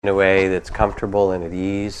in a way that's comfortable and at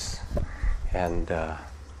ease, and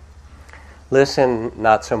listen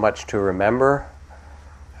not so much to remember,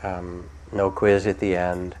 no quiz at the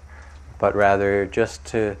end, but rather just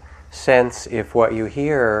to sense if what you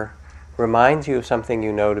hear reminds you of something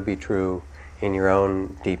you know to be true in your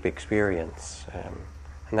own deep experience.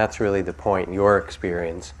 And that's really the point, your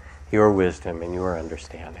experience, your wisdom, and your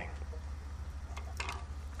understanding.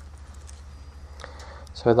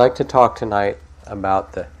 So I'd like to talk tonight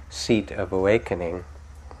about the seat of awakening.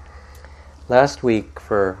 Last week,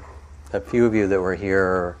 for a few of you that were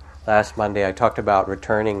here, last Monday, I talked about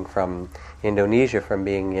returning from Indonesia, from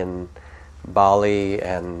being in Bali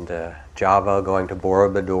and Java, going to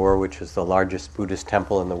Borobudur, which is the largest Buddhist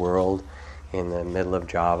temple in the world, in the middle of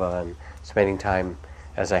Java, and spending time,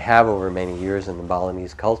 as I have over many years, in the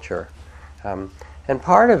Balinese culture. And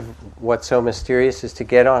part of what's so mysterious is to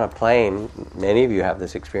get on a plane, many of you have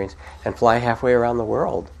this experience, and fly halfway around the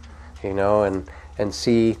world, and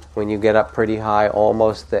see, when you get up pretty high,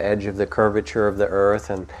 almost the edge of the curvature of the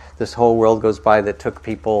earth, and this whole world goes by that took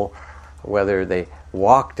people, whether they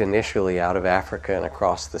walked initially out of Africa and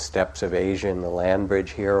across the steppes of Asia in the land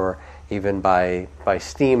bridge here, or even by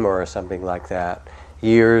steamer or something like that,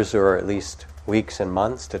 years or at least weeks and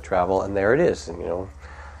months to travel, and there it is,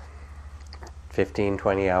 15,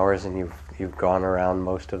 20 hours, and you've gone around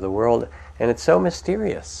most of the world. And it's so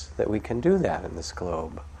mysterious that we can do that in this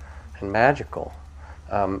globe, and magical.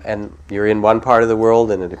 And you're in one part of the world,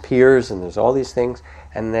 and it appears, and there's all these things,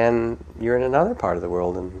 and then you're in another part of the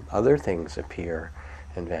world, and other things appear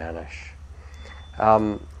and vanish.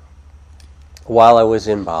 While I was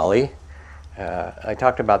in Bali, I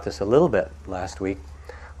talked about this a little bit last week.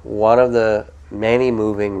 One of the many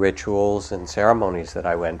moving rituals and ceremonies that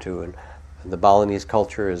I went to, and the Balinese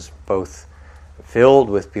culture is both filled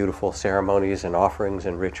with beautiful ceremonies and offerings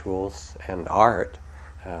and rituals and art,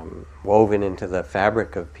 woven into the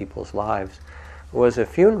fabric of people's lives, was a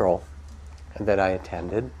funeral that I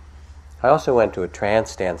attended. I also went to a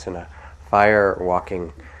trance dance and a fire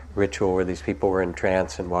walking ritual where these people were in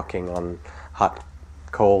trance and walking on hot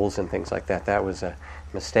coals and things like that. That was a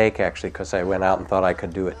mistake, actually, because I went out and thought I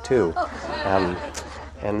could do it too. And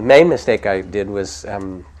the main mistake I did was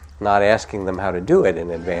not asking them how to do it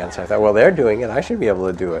in advance. I thought, well, they're doing it, I should be able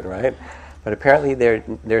to do it, right? But apparently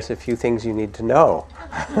there's a few things you need to know.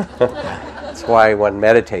 That's why one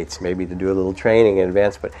meditates, maybe to do a little training in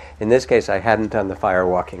advance. But in this case, I hadn't done the fire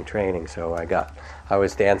walking training, so I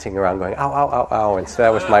was dancing around going, ow, ow, ow, ow, and so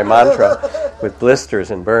that was my mantra with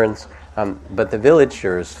blisters and burns. But the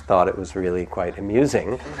villagers thought it was really quite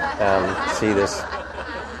amusing to see this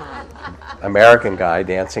American guy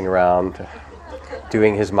dancing around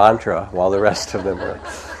doing his mantra while the rest of them were.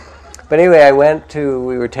 But anyway,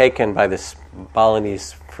 we were taken by this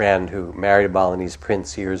Balinese friend who married a Balinese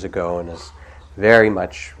prince years ago and is very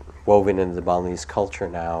much woven into the Balinese culture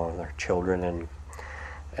now, and their children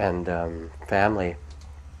and family,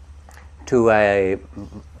 to a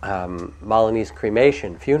Balinese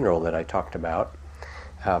cremation funeral that I talked about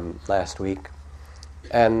last week.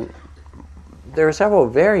 And there were several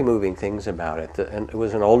very moving things about it. And it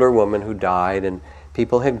was an older woman who died, and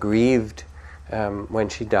people had grieved when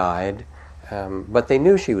she died, but they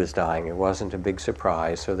knew she was dying. It wasn't a big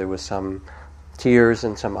surprise, so there was some tears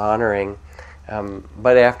and some honoring.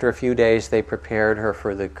 But after a few days, they prepared her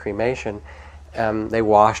for the cremation. They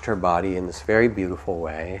washed her body in this very beautiful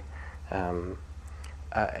way.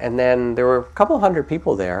 And then there were a couple hundred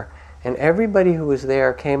people there, and everybody who was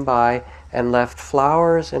there came by and left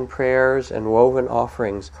flowers and prayers and woven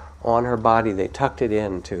offerings on her body. They tucked it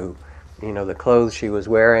into the clothes she was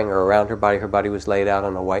wearing, or around her body. Her body was laid out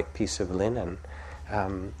on a white piece of linen.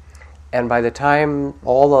 And by the time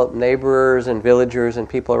all the neighbors and villagers and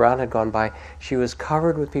people around had gone by, she was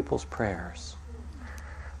covered with people's prayers.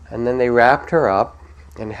 And then they wrapped her up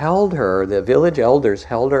and held her, the village elders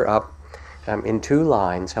held her up in two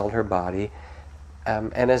lines, held her body.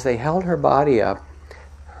 And as they held her body up,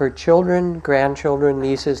 her children, grandchildren,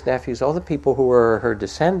 nieces, nephews, all the people who were her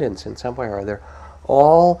descendants in some way or other,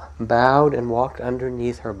 all bowed and walked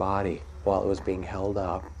underneath her body while it was being held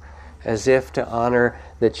up, as if to honor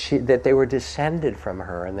that they were descended from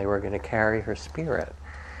her and they were going to carry her spirit.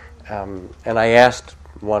 And I asked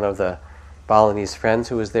one of the Balinese friends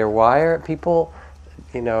who was there, why are people,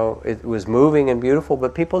 it was moving and beautiful,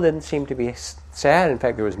 but people didn't seem to be sad. In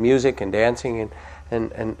fact, there was music and dancing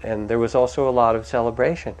and there was also a lot of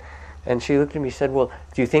celebration. And she looked at me and said, well,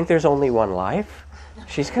 do you think there's only one life?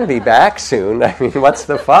 She's going to be back soon. I mean, what's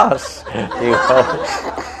the fuss?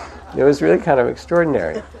 It was really kind of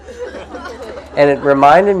extraordinary. And it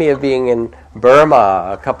reminded me of being in Burma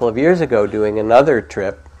a couple of years ago doing another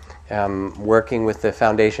trip working with the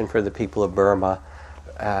Foundation for the People of Burma,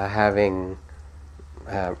 having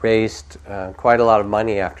raised quite a lot of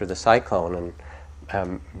money after the cyclone,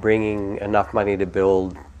 and bringing enough money to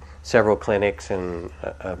build several clinics and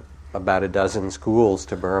about a dozen schools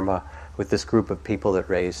to Burma with this group of people that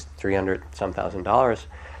raised $300,000.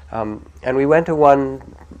 And we went to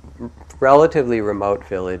one relatively remote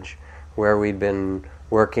village where we'd been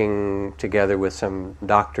working together with some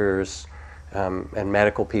doctors and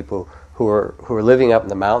medical people who were living up in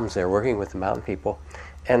the mountains there, working with the mountain people,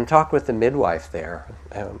 and talked with the midwife there.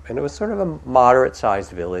 And it was sort of a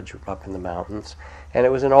moderate-sized village up in the mountains. And it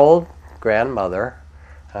was an old grandmother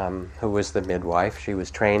who was the midwife. She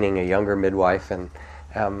was training a younger midwife, and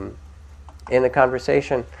in the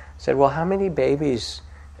conversation said, "Well, how many babies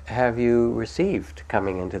have you received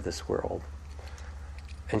coming into this world?"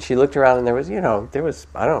 And she looked around, and there was,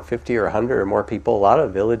 I don't know, 50 or 100 or more people. A lot of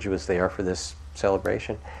the village was there for this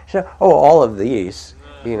celebration. She said, "Oh, all of these,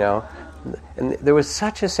 And there was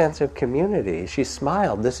such a sense of community. She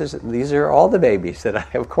smiled. These are all the babies that I,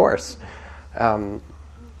 of course.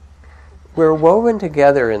 We're woven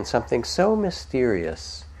together in something so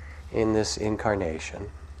mysterious in this incarnation.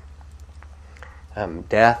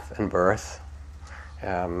 Death and birth.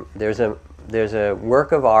 There's a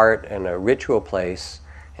work of art and a ritual place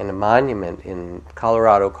and a monument in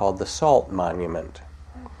Colorado called the Salt Monument.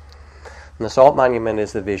 And the Salt Monument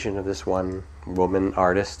is the vision of this one woman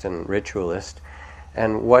artist and ritualist.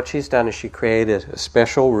 And what she's done is she created a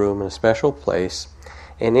special room, a special place,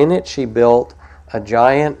 and in it she built a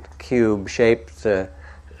giant cube shaped the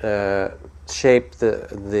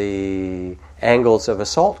angles of a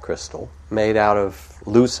salt crystal made out of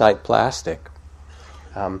lucite plastic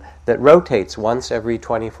that rotates once every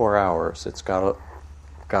 24 hours. It's got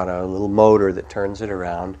a little motor that turns it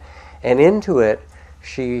around, and into it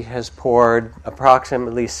she has poured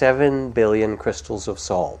approximately 7 billion crystals of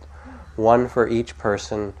salt, one for each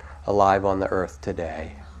person alive on the earth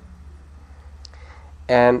today.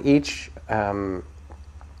 And each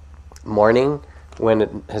morning, when it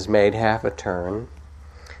has made half a turn,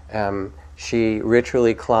 she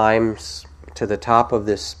ritually climbs to the top of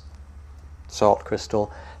this salt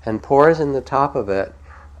crystal and pours in the top of it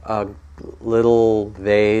a little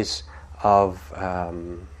vase of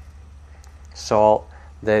salt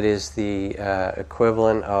that is the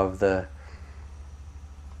equivalent of the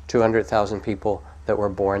 200,000 people that were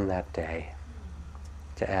born that day,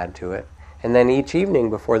 to add to it. And then each evening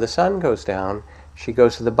before the sun goes down, she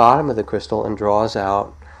goes to the bottom of the crystal and draws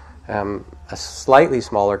out a slightly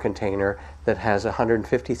smaller container that has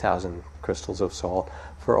 150,000 crystals of salt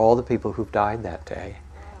for all the people who've died that day.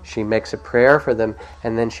 She makes a prayer for them,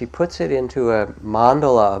 and then she puts it into a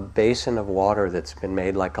mandala, a basin of water that's been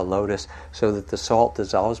made like a lotus, so that the salt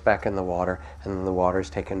dissolves back in the water, and then the water is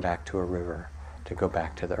taken back to a river to go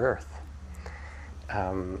back to the earth.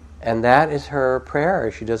 And that is her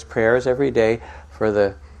prayer. She does prayers every day for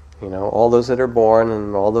the, all those that are born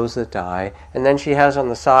and all those that die. And then she has on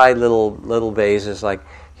the side little vases like,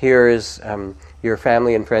 here is your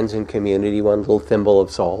family and friends and community, one little thimble of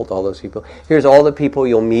salt, all those people. Here's all the people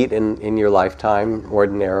you'll meet in your lifetime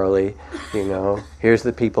ordinarily, Here's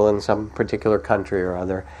the people in some particular country or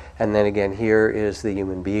other. And then again, here is the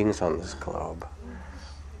human beings on this globe.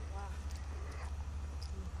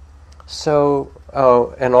 So,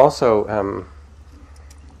 and also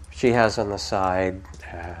she has on the side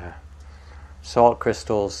salt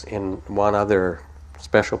crystals in one other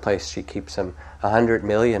special place. She keeps them, 100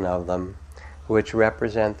 million of them, which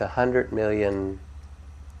represent the 100 million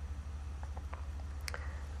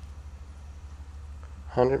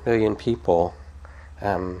people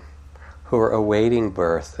who are awaiting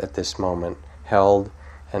birth at this moment, held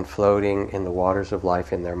and floating in the waters of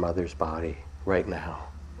life in their mother's body right now.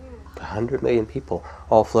 100 million people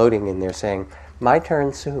all floating in there saying, "My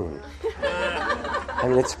turn soon." I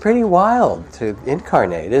mean, it's pretty wild to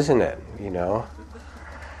incarnate, isn't it?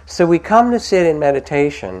 So we come to sit in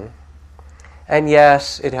meditation, and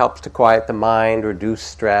yes, it helps to quiet the mind, reduce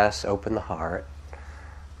stress, open the heart.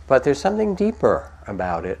 But there's something deeper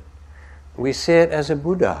about it. We sit as a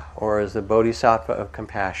Buddha or as the Bodhisattva of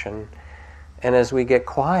compassion, and as we get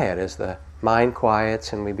quiet, as the mind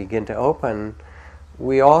quiets and we begin to open,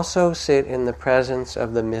 we also sit in the presence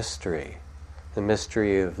of the mystery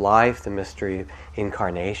of life, the mystery of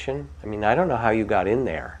incarnation. I mean, I don't know how you got in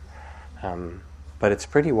there, but it's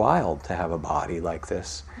pretty wild to have a body like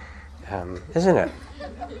this, isn't it?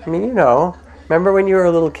 I mean, remember when you were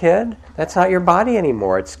a little kid? That's not your body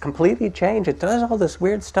anymore. It's completely changed. It does all this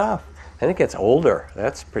weird stuff. Then it gets older.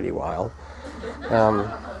 That's pretty wild.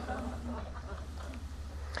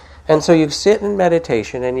 And so you sit in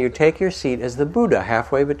meditation and you take your seat as the Buddha,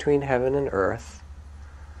 halfway between heaven and earth,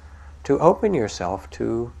 to open yourself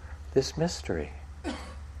to this mystery.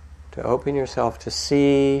 To open yourself to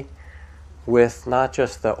see with not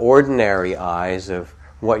just the ordinary eyes of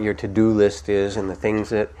what your to-do list is and the things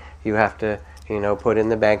that you have to, put in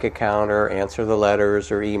the bank account or answer the letters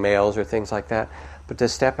or emails or things like that, but to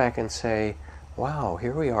step back and say, wow,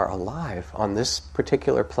 here we are alive on this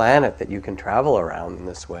particular planet that you can travel around in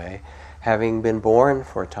this way, having been born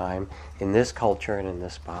for a time in this culture and in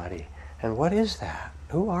this body. And what is that?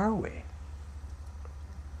 Who are we?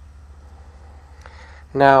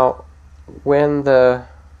 Now, when the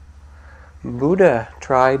Buddha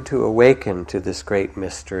tried to awaken to this great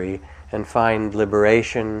mystery and find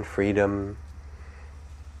liberation, freedom,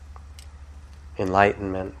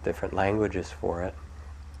 enlightenment, different languages for it,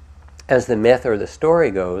 as the myth or the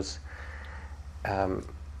story goes,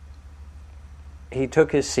 he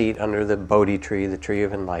took his seat under the Bodhi tree, the tree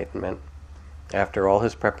of enlightenment, after all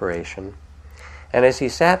his preparation. And as he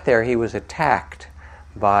sat there, he was attacked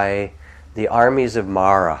by the armies of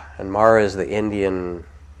Mara. And Mara is the Indian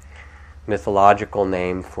mythological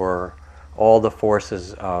name for all the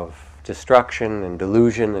forces of destruction and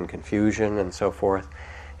delusion and confusion and so forth.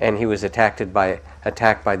 And he was attacked by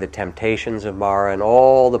the temptations of Mara and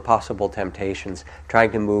all the possible temptations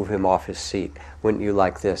trying to move him off his seat. Wouldn't you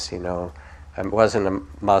like this, It wasn't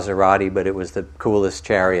a Maserati, but it was the coolest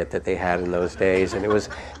chariot that they had in those days, and it was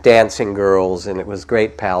dancing girls, and it was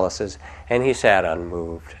great palaces. And he sat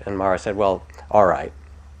unmoved. And Mara said, well, all right,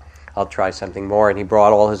 I'll try something more. And he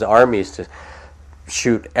brought all his armies to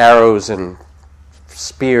shoot arrows and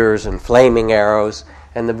spears and flaming arrows.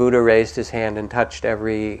 And the Buddha raised his hand and touched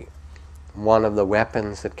every one of the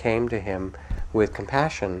weapons that came to him with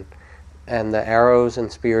compassion. And the arrows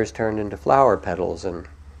and spears turned into flower petals and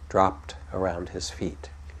dropped around his feet.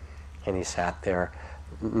 And he sat there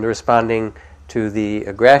responding to the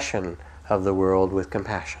aggression of the world with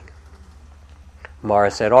compassion.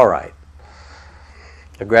 Mara said, all right,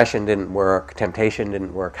 aggression didn't work, temptation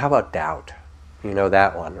didn't work, how about doubt? You know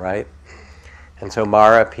that one, right? And so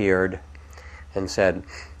Mara appeared and said,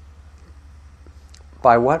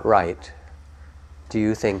 by what right do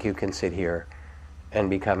you think you can sit here and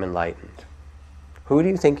become enlightened? Who do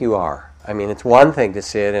you think you are? I mean, it's one thing to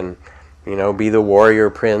sit and, be the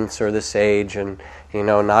warrior prince or the sage and,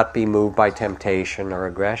 not be moved by temptation or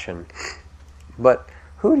aggression. But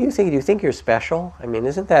who do you think? Do you think you're special? I mean,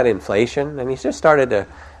 isn't that inflation? And he just started to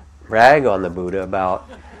rag on the Buddha about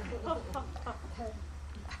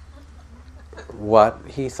what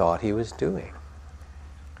he thought he was doing.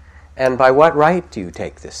 And by what right do you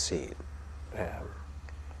take this seat?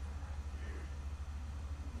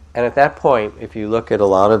 And at that point, if you look at a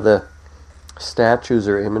lot of the statues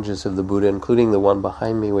or images of the Buddha, including the one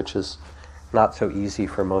behind me, which is not so easy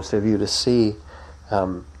for most of you to see,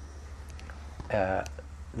 the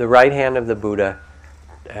right hand of the Buddha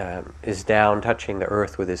is down touching the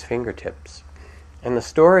earth with his fingertips. And the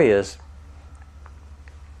story is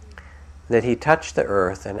that he touched the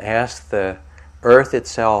earth and asked the earth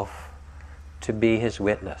itself to be his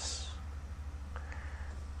witness.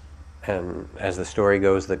 And as the story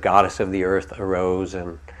goes, the goddess of the earth arose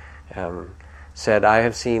and said, I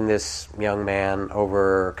have seen this young man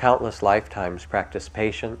over countless lifetimes practice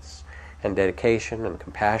patience and dedication and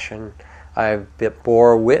compassion. I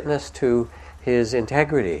bore witness to his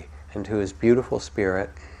integrity and to his beautiful spirit,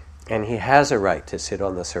 and he has a right to sit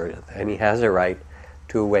on this earth, and he has a right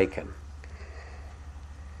to awaken.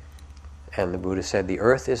 And the Buddha said, the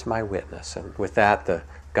earth is my witness. And with that, the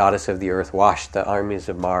goddess of the earth washed the armies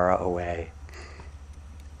of Mara away.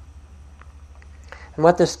 And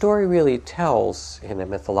what the story really tells, in a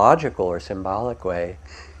mythological or symbolic way,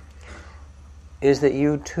 is that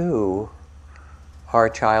you too are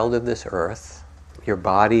a child of this earth. Your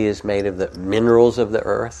body is made of the minerals of the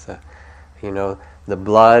earth. The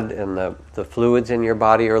blood and the fluids in your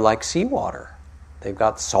body are like seawater. They've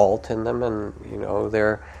got salt in them, and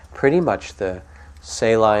they're pretty much the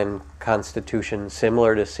saline constitution,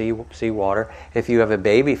 similar to seawater. If you have a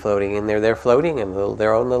baby floating in there, they're floating in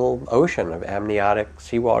their own little ocean of amniotic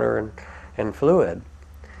seawater and fluid.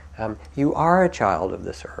 You are a child of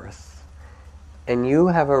this earth, and you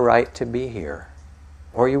have a right to be here,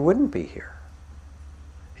 or you wouldn't be here.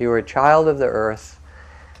 You are a child of the earth,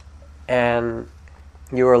 and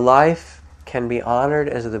your life can be honored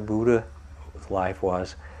as the Buddha's life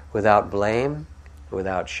was, without blame,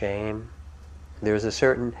 without shame. There's a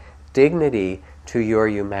certain dignity to your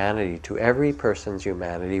humanity, to every person's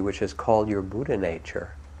humanity, which is called your Buddha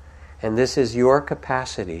nature. And this is your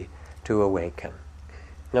capacity to awaken.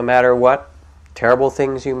 No matter what terrible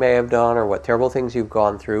things you may have done or what terrible things you've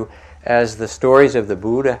gone through. As the stories of the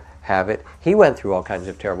Buddha have it, he went through all kinds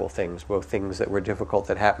of terrible things, both things that were difficult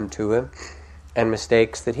that happened to him and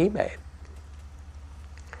mistakes that he made.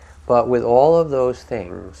 But with all of those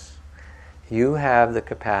things, you have the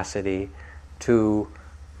capacity to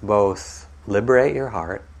both liberate your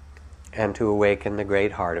heart and to awaken the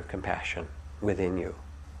great heart of compassion within you.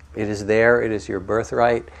 It is there, it is your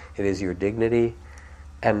birthright, it is your dignity,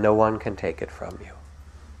 and no one can take it from you.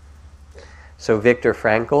 So Viktor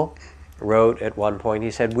Frankl wrote at one point,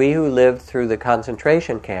 he said, "We who lived through the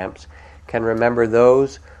concentration camps can remember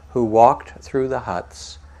those who walked through the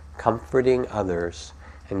huts, comforting others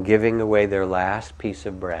and giving away their last piece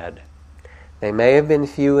of bread. They may have been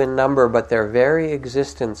few in number, but their very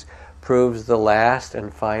existence proves the last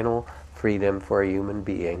and final freedom for a human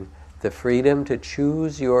being, the freedom to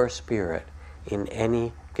choose your spirit in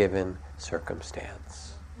any given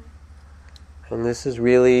circumstance." And this is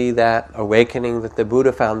really that awakening that the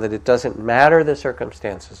Buddha found, that it doesn't matter the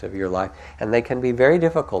circumstances of your life, and they can be very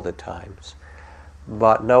difficult at times,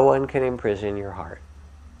 but no one can imprison your heart.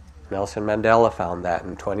 Nelson Mandela found that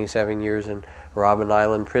in 27 years in Robben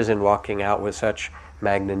Island prison, walking out with such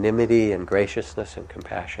magnanimity and graciousness and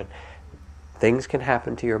compassion. Things can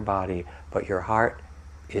happen to your body, but your heart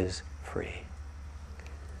is free.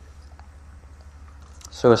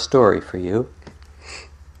 So a story for you.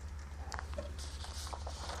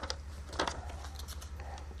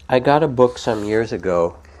 I got a book some years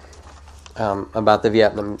ago about the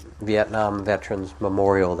Vietnam Veterans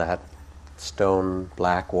Memorial, that stone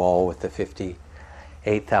black wall with the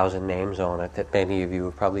 58,000 names on it that many of you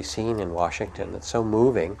have probably seen in Washington. It's so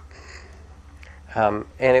moving. And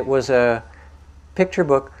it was a picture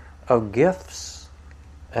book of gifts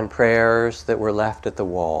and prayers that were left at the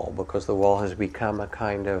wall, because the wall has become a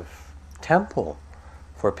kind of temple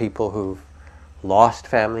for people who've lost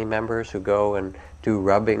family members, who go and do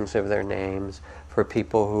rubbings of their names, for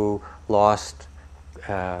people who lost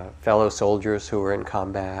fellow soldiers who were in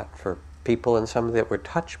combat, for people and some that were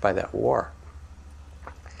touched by that war.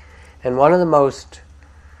 And one of the most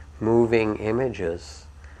moving images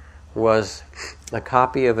was a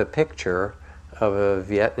copy of a picture of a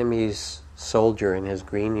Vietnamese soldier in his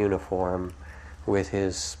green uniform with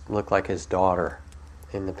his, looked like his daughter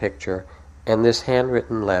in the picture, and this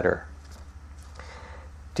handwritten letter.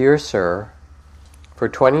 "Dear Sir, for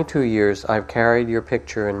 22 years I've carried your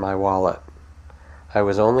picture in my wallet. I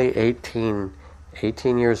was only 18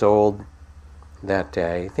 years old that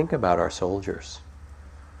day." Think about our soldiers.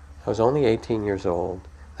 I was only 18 years old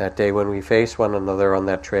that day when we faced one another on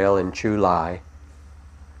that trail in Chu Lai.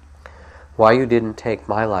 Why you didn't take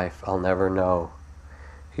my life, I'll never know.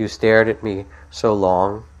 You stared at me so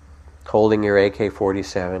long, holding your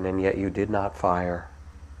AK-47, and yet you did not fire.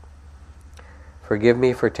 Forgive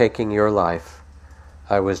me for taking your life.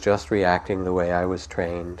 I was just reacting the way I was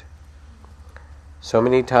trained. So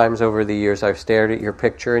many times over the years I've stared at your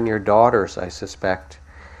picture and your daughters, I suspect,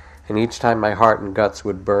 and each time my heart and guts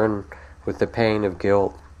would burn with the pain of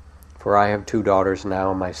guilt, for I have 2 daughters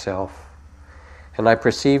now myself. And I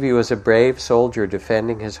perceive you as a brave soldier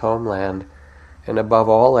defending his homeland, and above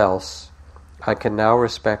all else, I can now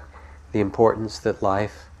respect the importance that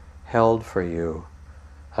life held for you.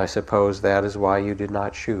 I suppose that is why you did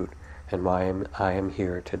not shoot, and why I am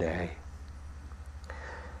here today.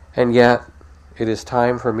 And yet, it is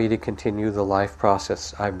time for me to continue the life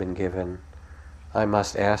process I've been given. I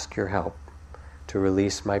must ask your help to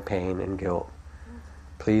release my pain and guilt.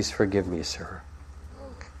 Please forgive me, sir.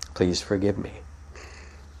 Please forgive me.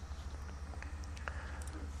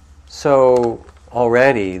 So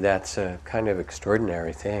already that's a kind of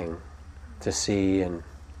extraordinary thing to see and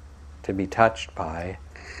to be touched by.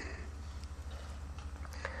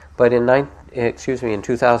 But in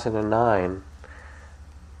 2009,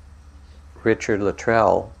 Richard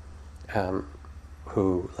Luttrell,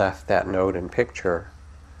 who left that note and picture,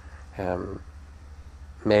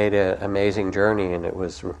 made an amazing journey, and it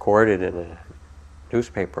was recorded in a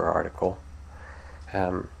newspaper article.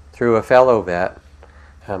 Through a fellow vet,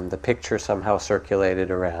 the picture somehow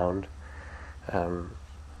circulated around, and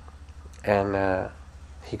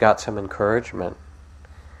he got some encouragement.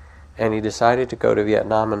 And he decided to go to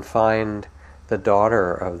Vietnam and find the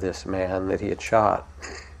daughter of this man that he had shot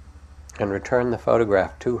and return the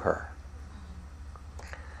photograph to her.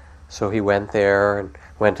 So he went there and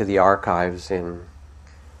went to the archives in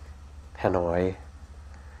Hanoi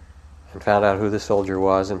and found out who the soldier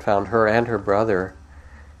was, and found her and her brother,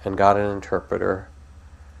 and got an interpreter,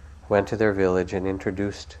 went to their village and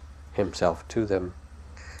introduced himself to them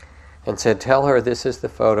and said, "Tell her this is the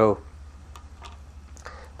photo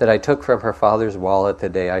that I took from her father's wallet the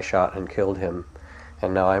day I shot and killed him,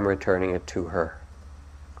 and now I'm returning it to her."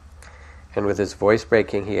 And with his voice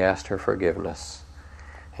breaking, he asked her forgiveness.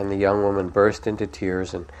 And the young woman burst into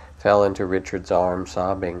tears and fell into Richard's arms,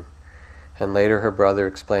 sobbing. And later her brother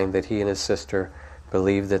explained that he and his sister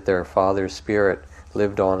believed that their father's spirit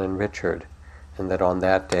lived on in Richard, and that on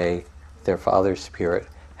that day their father's spirit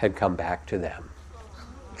had come back to them.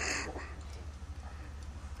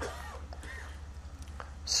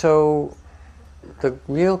 So the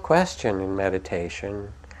real question in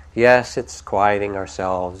meditation, yes, it's quieting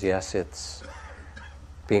ourselves, yes, it's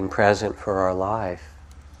being present for our life,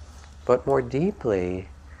 but more deeply,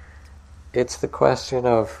 it's the question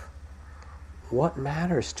of what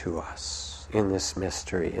matters to us in this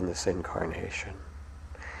mystery, in this incarnation.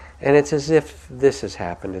 And it's as if this has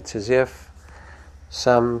happened. It's as if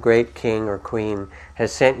some great king or queen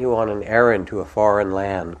has sent you on an errand to a foreign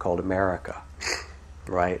land called America,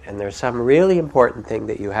 right? And there's some really important thing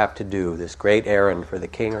that you have to do, this great errand for the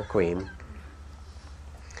king or queen.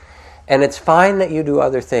 And it's fine that you do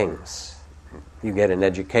other things. You get an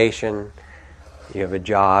education, you have a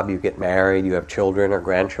job, you get married, you have children or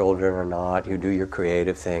grandchildren or not, you do your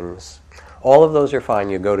creative things. All of those are fine.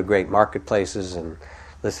 You go to great marketplaces and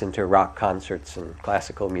listen to rock concerts and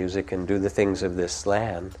classical music and do the things of this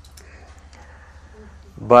land.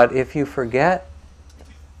 But if you forget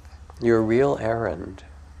your real errand,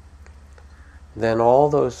 then all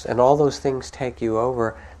those things take you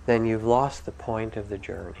over, then you've lost the point of the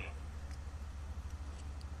journey.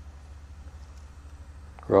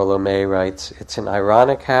 Rollo May writes, "It's an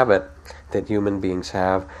ironic habit that human beings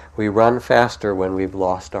have. We run faster when we've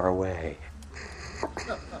lost our way."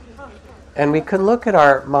 And we can look at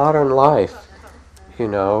our modern life,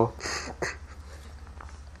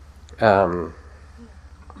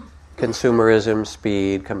 consumerism,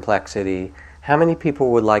 speed, complexity. How many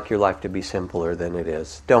people would like your life to be simpler than it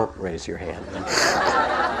is? Don't raise your hand.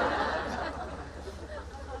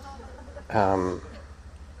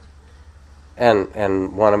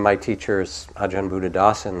 And one of my teachers, Ajahn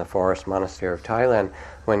Buddhadasa in the Forest Monastery of Thailand,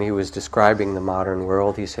 when he was describing the modern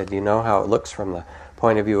world, he said, "You know how it looks from the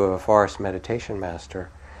point of view of a forest meditation master?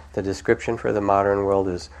 The description for the modern world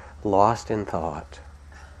is lost in thought."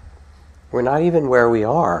 We're not even where we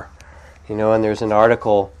are. And there's an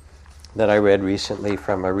article that I read recently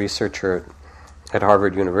from a researcher at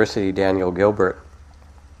Harvard University, Daniel Gilbert,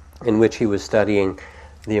 in which he was studying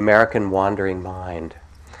the American wandering mind.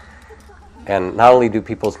 And not only do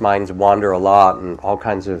people's minds wander a lot and all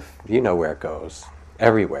kinds of, where it goes,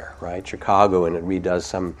 everywhere, right? Chicago, and it redoes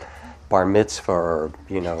some bar mitzvah or,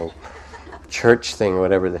 church thing,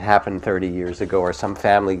 whatever that happened 30 years ago, or some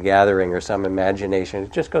family gathering or some imagination.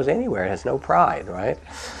 It just goes anywhere. It has no pride, right?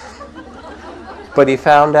 But he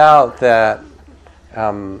found out that,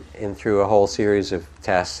 through a whole series of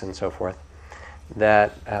tests and so forth,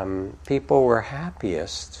 that people were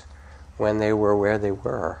happiest when they were where they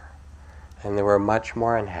were. And they were much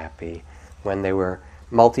more unhappy when they were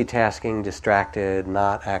multitasking, distracted,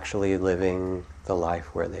 not actually living the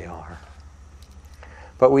life where they are.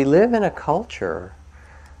 But we live in a culture,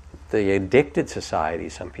 the addicted society,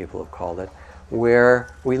 some people have called it, where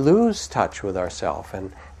we lose touch with ourselves,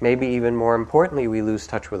 and maybe even more importantly, we lose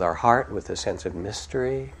touch with our heart, with a sense of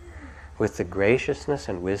mystery, with the graciousness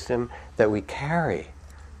and wisdom that we carry,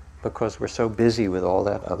 because we're so busy with all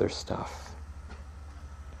that other stuff.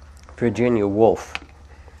 Virginia Woolf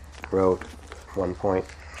wrote at one point,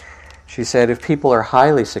 she said, "If people are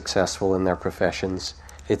highly successful in their professions,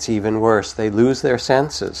 it's even worse. They lose their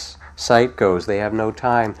senses. Sight goes, they have no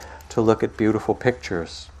time to look at beautiful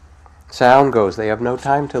pictures. Sound goes, they have no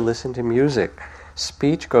time to listen to music.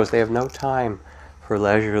 Speech goes, they have no time for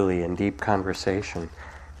leisurely and deep conversation.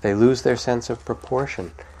 They lose their sense of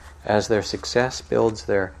proportion. As their success builds,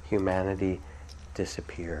 their humanity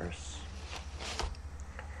disappears."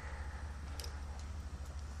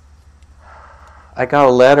 I got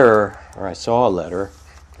a letter, or I saw a letter,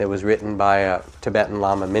 that was written by a Tibetan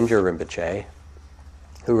Lama Mingyur Rinpoche,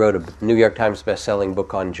 who wrote a New York Times best-selling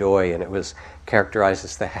book on joy, and he was characterized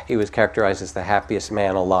as the happiest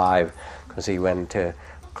man alive, because he went to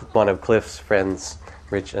one of Cliff's friends,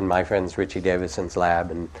 Rich, and my friend's Richie Davidson's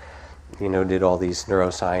lab, and did all these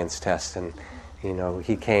neuroscience tests, and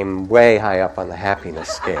he came way high up on the happiness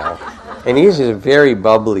scale. And he's a very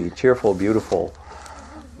bubbly, cheerful, beautiful,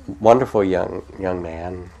 wonderful young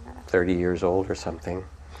man, 30 years old or something.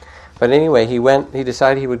 But anyway, he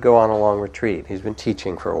decided he would go on a long retreat. He's been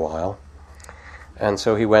teaching for a while. And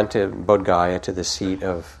so he went to Bodh Gaya, to the seat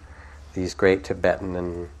of these great Tibetan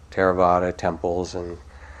and Theravada temples and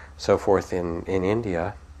so forth in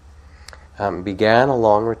India. began a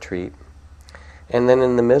long retreat, and then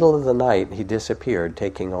in the middle of the night he disappeared,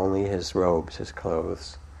 taking only his robes, his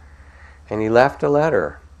clothes. And he left a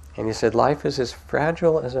letter, and he said, "Life is as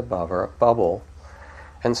fragile as a bubble,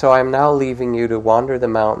 and so I am now leaving you to wander the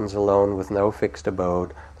mountains alone with no fixed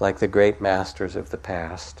abode, like the great masters of the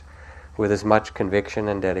past, with as much conviction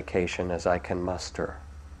and dedication as I can muster.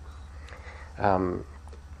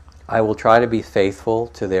 I will try to be faithful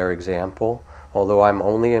to their example, although I'm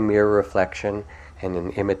only a mere reflection and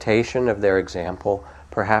an imitation of their example.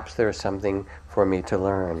 Perhaps there is something for me to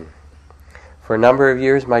learn. For a number of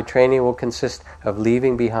years, my training will consist of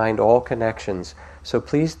leaving behind all connections, so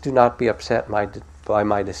please do not be upset by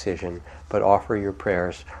my decision, but offer your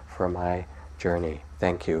prayers for my journey.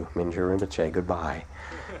 Thank you, Mingyur Rinpoche. Goodbye."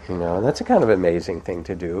 That's a kind of amazing thing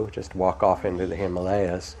to do, just walk off into the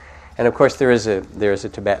Himalayas. And of course, there is a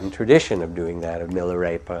Tibetan tradition of doing that, of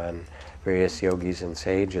Milarepa and various yogis and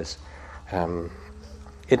sages.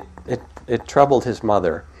 It troubled his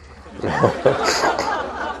mother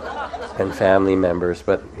and family members,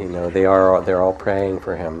 but they're all praying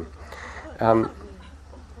for him. And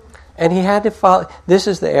he had to follow. This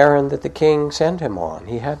is the errand that the king sent him on.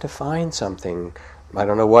 He had to find something. I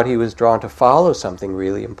don't know what he was drawn to follow, something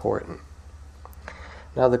really important.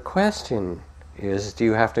 Now the question is, do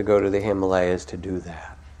you have to go to the Himalayas to do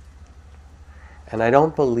that? And I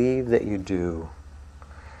don't believe that you do.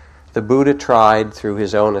 The Buddha tried through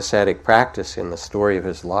his own ascetic practice in the story of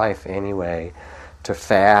his life anyway, to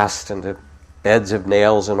fast and to beds of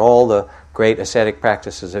nails and all the great ascetic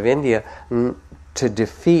practices of India, to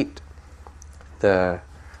defeat the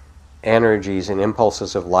energies and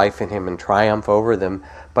impulses of life in him and triumph over them,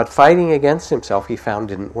 but fighting against himself he found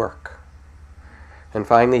didn't work. And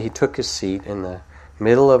finally he took his seat in the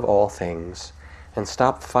middle of all things and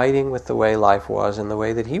stopped fighting with the way life was and the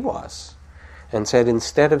way that he was, and said,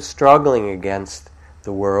 instead of struggling against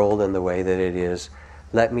the world and the way that it is,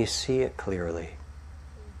 let me see it clearly.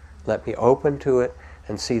 Let me open to it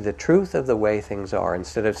and see the truth of the way things are,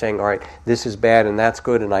 instead of saying, all right, this is bad and that's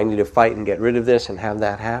good and I need to fight and get rid of this and have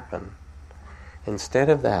that happen. Instead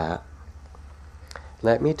of that,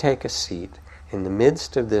 let me take a seat in the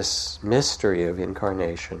midst of this mystery of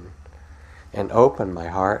incarnation and open my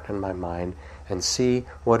heart and my mind and see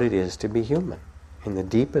what it is to be human in the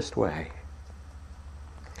deepest way.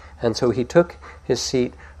 And so he took his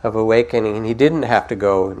seat of awakening, and he didn't have to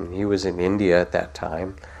go, and he was in India at that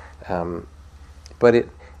time, but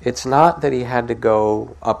it's not that he had to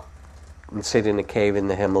go up and sit in a cave in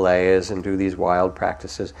the Himalayas and do these wild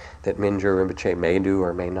practices that Mingyur Rinpoche may do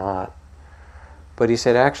or may not. But he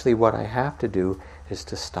said, actually what I have to do is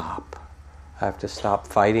to stop. I have to stop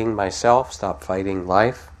fighting myself, stop fighting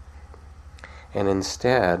life, and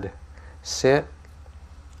instead sit,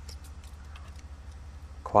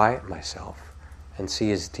 quiet myself, and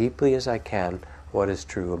see as deeply as I can what is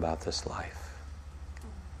true about this life.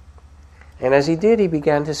 And as he did, he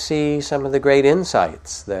began to see some of the great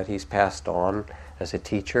insights that he's passed on as a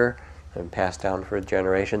teacher and passed down for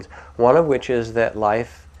generations, one of which is that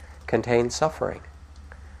life contains suffering,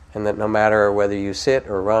 and that no matter whether you sit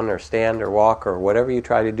or run or stand or walk or whatever you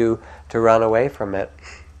try to do to run away from it,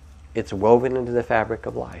 it's woven into the fabric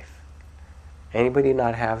of life. Anybody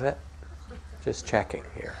not have it? Just checking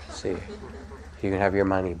here, see if you can have your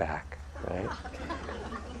money back, right?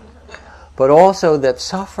 But also that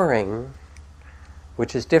suffering,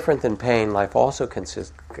 which is different than pain, life also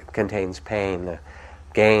contains pain,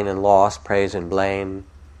 gain and loss, praise and blame,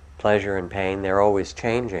 pleasure and pain. They're always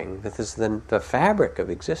changing. This is the fabric of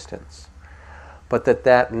existence. But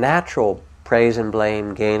that natural praise and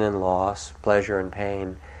blame, gain and loss, pleasure and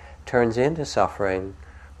pain turns into suffering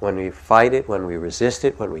when we fight it, when we resist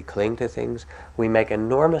it, when we cling to things. We make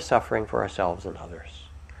enormous suffering for ourselves and others.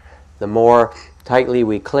 The more tightly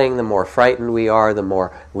we cling, the more frightened we are, the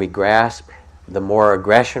more we grasp, the more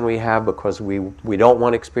aggression we have because we don't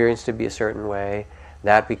want experience to be a certain way.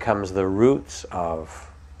 That becomes the roots of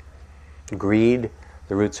greed,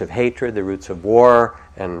 the roots of hatred, the roots of war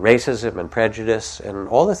and racism and prejudice and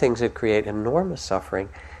all the things that create enormous suffering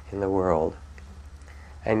in the world.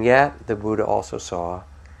 And yet the Buddha also saw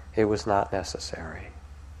it was not necessary.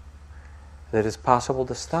 That it's possible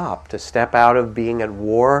to stop, to step out of being at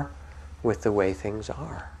war with the way things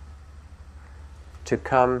are, to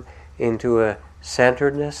come into a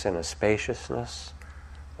centeredness and a spaciousness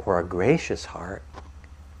or a gracious heart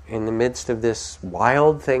in the midst of this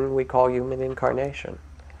wild thing we call human incarnation.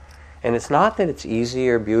 And it's not that it's easy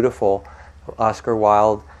or beautiful. Oscar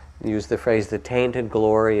Wilde used the phrase, the tainted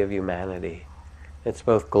glory of humanity. It's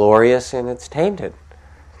both glorious and it's tainted.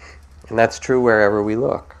 And that's true wherever we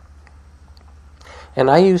look. And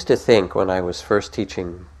I used to think when I was first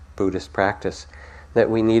teaching Buddhist practice that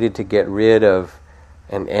we needed to get rid of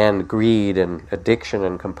and end greed and addiction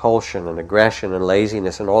and compulsion and aggression and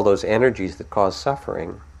laziness and all those energies that cause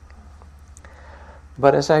suffering.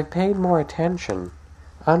 But as I've paid more attention,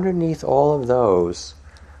 underneath all of those,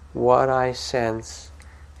 what I sense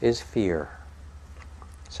is fear.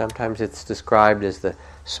 Sometimes it's described as the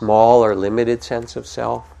small or limited sense of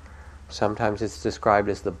self. Sometimes it's described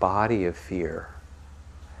as the body of fear.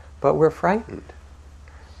 But we're frightened.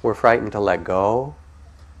 We're frightened to let go,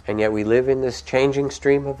 and yet we live in this changing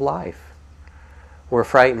stream of life. We're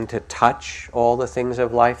frightened to touch all the things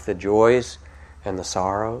of life, the joys and the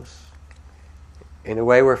sorrows. In a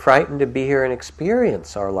way, we're frightened to be here and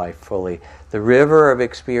experience our life fully, the river of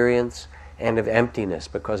experience and of emptiness,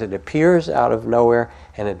 because it appears out of nowhere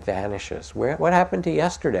and it vanishes. What happened to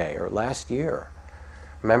yesterday or last year?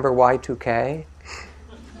 Remember Y2K?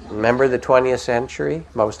 Remember the 20th century?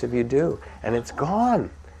 Most of you do. And it's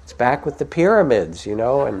gone. It's back with the pyramids,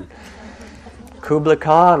 and Kublai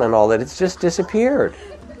Khan and all that. It's just disappeared.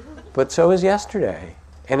 But so is yesterday.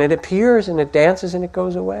 And it appears and it dances and it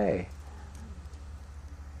goes away.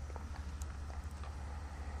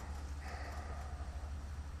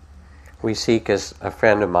 We seek, as a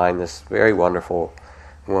friend of mine, this very wonderful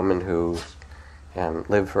woman who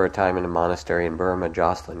lived for a time in a monastery in Burma,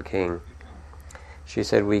 Jocelyn King. She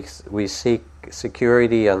said, we seek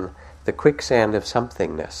security on the quicksand of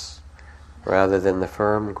somethingness rather than the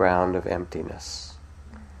firm ground of emptiness.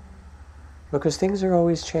 Because things are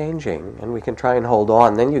always changing, and we can try and hold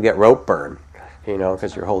on. Then you get rope burn,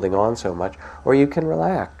 because you're holding on so much. Or you can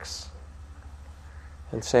relax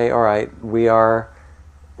and say, all right, we are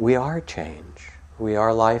change. We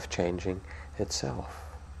are life changing itself.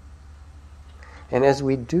 And as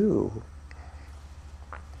we do,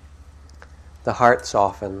 the heart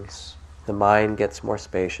softens, the mind gets more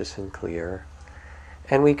spacious and clear,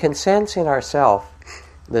 and we can sense in ourselves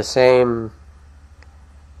the same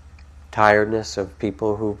tiredness of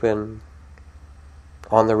people who've been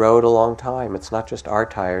on the road a long time. It's not just our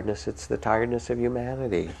tiredness, it's the tiredness of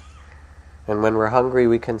humanity. And when we're hungry,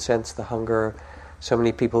 we can sense the hunger of so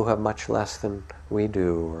many people who have much less than we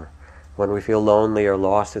do. Or when we feel lonely or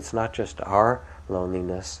lost, it's not just our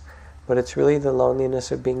loneliness, but it's really the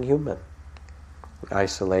loneliness of being human.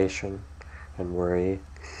 Isolation and worry.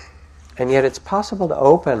 And yet it's possible to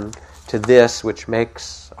open to this which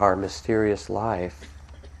makes our mysterious life,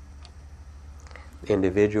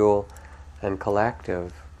 individual and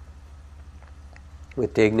collective,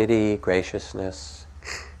 with dignity, graciousness,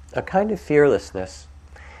 a kind of fearlessness.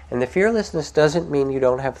 And the fearlessness doesn't mean you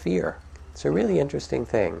don't have fear. It's a really interesting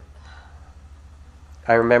thing.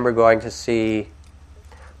 I remember going to see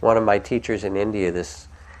one of my teachers in India, this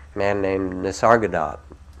man named Nisargadatta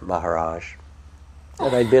Maharaj.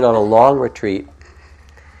 And I'd been on a long retreat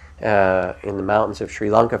in the mountains of Sri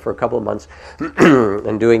Lanka for a couple of months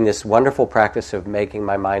and doing this wonderful practice of making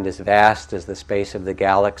my mind as vast as the space of the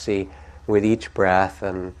galaxy with each breath,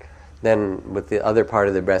 and then with the other part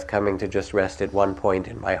of the breath coming to just rest at one point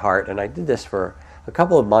in my heart. And I did this for a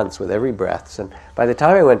couple of months with every breath. And by the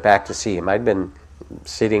time I went back to see him, I'd been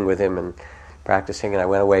sitting with him and practicing, and I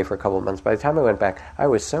went away for a couple of months. By the time I went back, I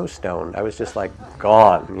was so stoned. I was just like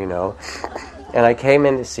gone, And I came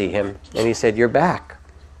in to see him, and he said, "You're back."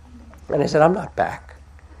 And I said, "I'm not back.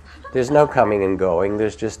 There's no coming and going.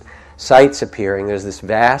 There's just sights appearing. There's this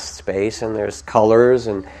vast space, and there's colors,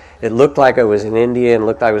 and it looked like I was in India and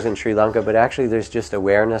looked like I was in Sri Lanka, but actually there's just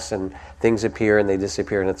awareness, and things appear and they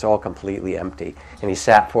disappear, and it's all completely empty." And he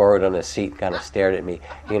sat forward on his seat, kind of stared at me.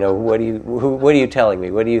 What are you telling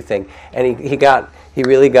me? What do you think? And he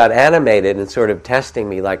really got animated and sort of testing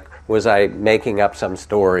me, like, was I making up some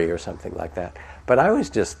story or something like that? But I was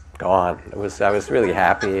just gone. I was really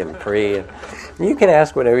happy and free. And you can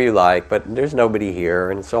ask whatever you like, but there's nobody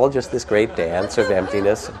here, and it's all just this great dance of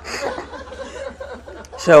emptiness.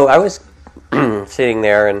 So I was sitting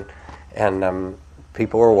there, and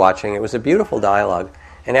people were watching. It was a beautiful dialogue.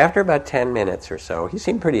 And after about 10 minutes or so, he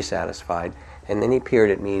seemed pretty satisfied. And then he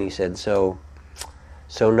peered at me and he said, so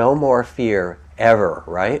no more fear ever,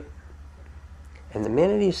 right? And the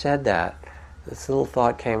minute he said that, this little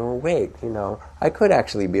thought came, well, wait, I could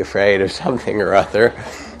actually be afraid of something or other.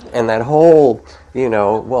 And that whole,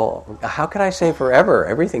 well, how could I say forever?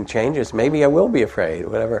 Everything changes. Maybe I will be afraid,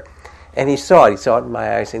 whatever. And he saw it in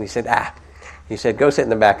my eyes, and he said, he said, go sit in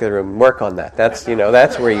the back of the room and work on that. That's where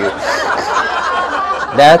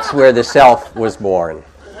that's where the self was born.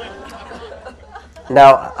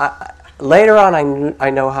 Now, later on, I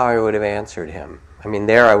know how I would have answered him. I mean,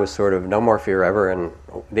 there I was sort of no more fear ever, and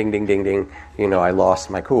ding, ding, ding, ding, I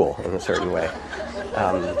lost my cool in a certain way.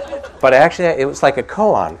 But actually, it was like a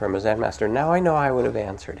koan from a Zen master. Now I know I would have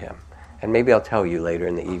answered him. And maybe I'll tell you later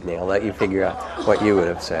in the evening. I'll let you figure out what you would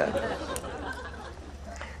have said.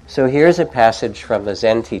 So here's a passage from the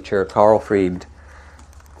Zen teacher, Kornfield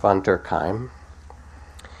von Durkheim.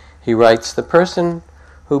 He writes, "The person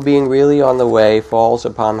who, being really on the way, falls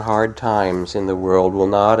upon hard times in the world will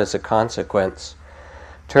not, as a consequence,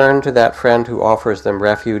 turn to that friend who offers them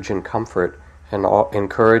refuge and comfort and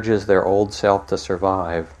encourages their old self to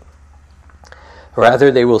survive.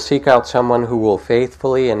 Rather, they will seek out someone who will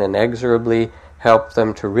faithfully and inexorably help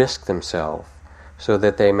them to risk themselves so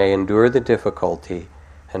that they may endure the difficulty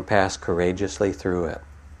and pass courageously through it.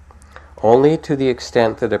 Only to the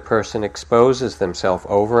extent that a person exposes themselves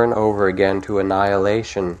over and over again to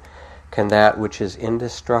annihilation can that which is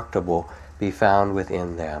indestructible be found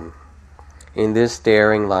within them. In this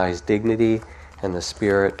daring lies dignity and the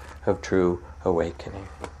spirit of true awakening."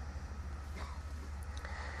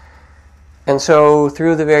 And so,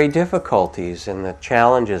 through the very difficulties and the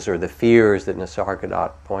challenges or the fears that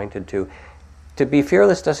Nisargadatta pointed to be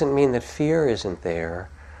fearless doesn't mean that fear isn't there,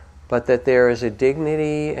 but that there is a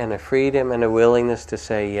dignity and a freedom and a willingness to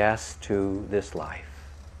say yes to this life.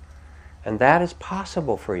 And that is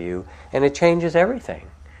possible for you, and it changes everything.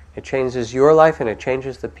 It changes your life and it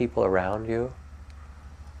changes the people around you.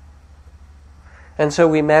 And so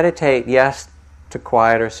we meditate, yes, to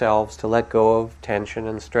quiet ourselves, to let go of tension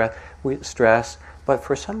and stress, but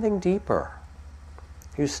for something deeper.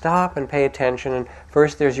 You stop and pay attention, and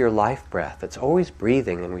first there's your life breath. It's always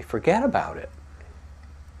breathing, and we forget about it.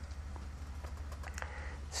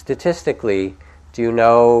 Statistically, do you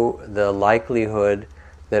know the likelihood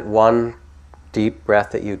that one deep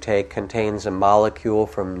breath that you take contains a molecule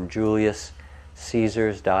from Julius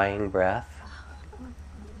Caesar's dying breath?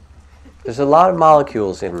 There's a lot of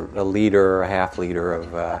molecules in a liter or a half liter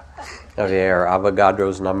of air.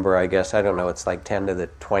 Avogadro's number, I guess, I don't know, it's like 10 to the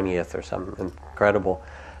 20th or something incredible.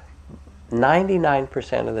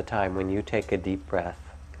 99% of the time when you take a deep breath,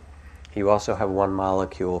 you also have one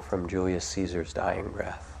molecule from Julius Caesar's dying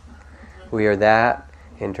breath. We are that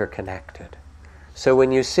interconnected. So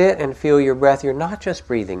when you sit and feel your breath, you're not just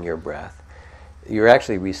breathing your breath, you're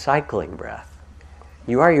actually recycling breath.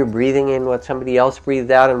 You're breathing in what somebody else breathed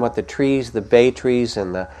out, and what the trees, the bay trees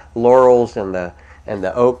and the laurels and the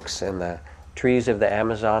oaks and the trees of the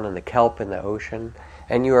Amazon and the kelp in the ocean.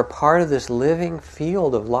 And you are part of this living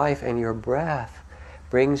field of life, and your breath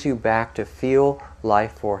brings you back to feel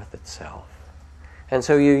life forth itself. And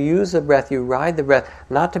so you use the breath, you ride the breath,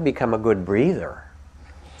 not to become a good breather,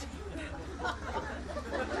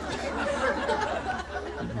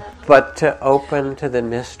 but to open to the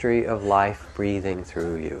mystery of life breathing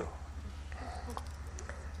through you.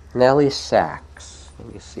 Nellie Sachs,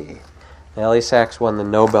 let me see. Nellie Sachs won the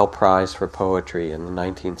Nobel Prize for Poetry in the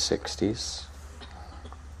 1960s.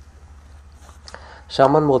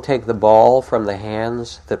 Someone will take the ball from the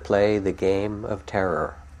hands that play the game of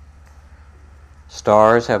terror.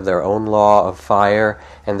 Stars have their own law of fire,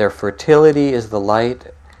 and their fertility is the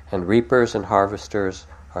light, and reapers and harvesters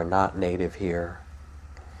are not native here.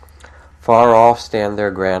 Far off stand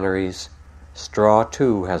their granaries. Straw,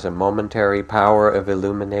 too, has a momentary power of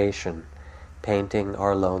illumination, painting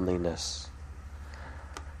our loneliness.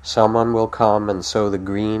 Someone will come and sow the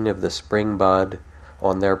green of the spring bud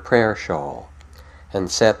on their prayer shawl,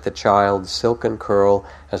 and set the child's silken curl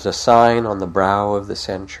as a sign on the brow of the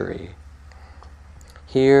century.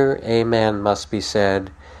 Here, Amen must be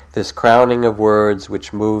said, this crowning of words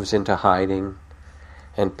which moves into hiding,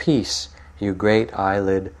 and peace, you great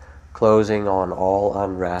eyelid, closing on all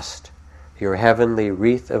unrest, your heavenly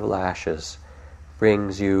wreath of lashes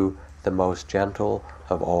brings you the most gentle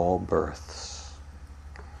of all births.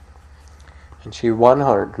 And she won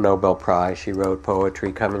her Nobel Prize. She wrote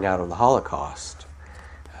poetry coming out of the Holocaust.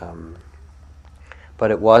 But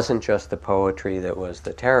it wasn't just the poetry that was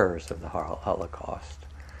the terrors of the Holocaust,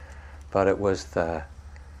 but it was the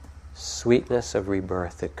sweetness of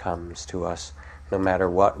rebirth that comes to us no matter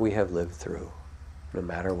what we have lived through, no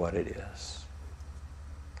matter what it is.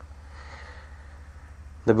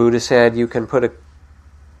 The Buddha said you can put a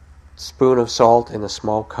spoon of salt in a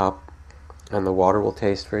small cup and the water will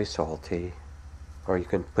taste very salty. Or you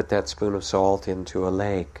can put that spoon of salt into a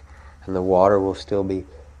lake and the water will still be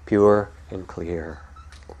pure and clear.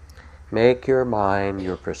 Make your mind,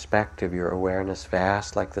 your perspective, your awareness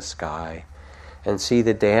vast like the sky, and see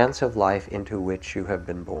the dance of life into which you have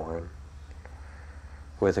been born,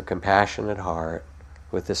 with a compassionate heart,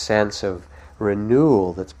 with a sense of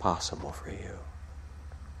renewal that's possible for you.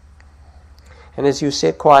 And as you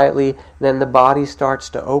sit quietly, then the body starts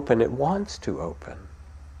to open. It wants to open.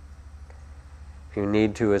 You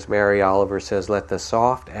need to, as Mary Oliver says, let the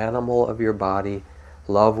soft animal of your body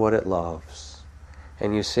love what it loves.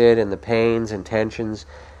 And you sit and the pains and tensions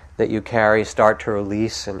that you carry start to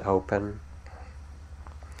release and open.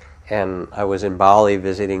 And I was in Bali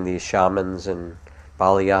visiting these shamans in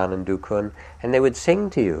Baliyan and Dukun, and they would sing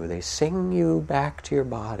to you. They sing you back to your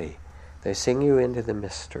body. They sing you into the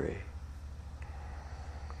mystery.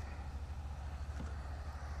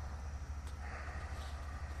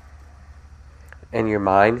 And your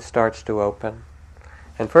mind starts to open.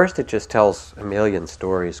 And first it just tells a million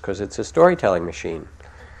stories because it's a storytelling machine,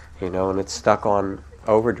 and it's stuck on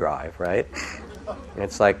overdrive, right? And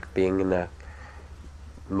it's like being in a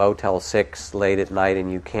Motel 6 late at night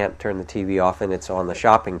and you can't turn the TV off and it's on the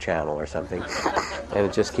shopping channel or something. And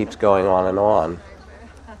it just keeps going on and on.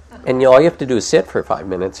 And all you have to do is sit for 5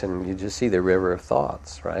 minutes and you just see the river of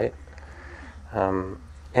thoughts, right? And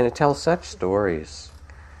it tells such stories.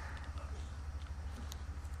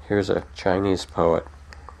 Here's a Chinese poet,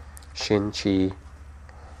 Xin Qi.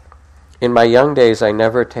 In my young days, I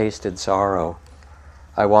never tasted sorrow.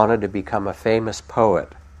 I wanted to become a famous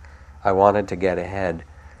poet. I wanted to get ahead,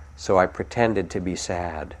 so I pretended to be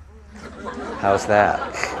sad. How's that?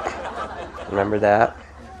 Remember that?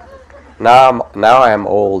 Now I am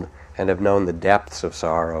old and have known the depths of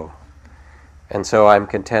sorrow, and so I'm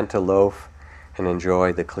content to loaf and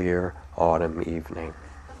enjoy the clear autumn evening.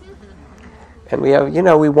 And we have,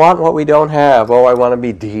 we want what we don't have. Oh, I want to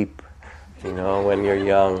be deep, when you're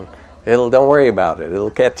young. Don't worry about it. It'll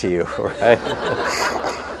get to you, right?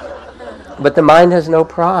 But the mind has no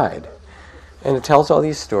pride. And it tells all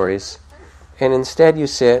these stories. And instead you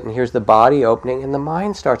sit, and here's the body opening, and the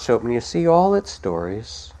mind starts to open. You see all its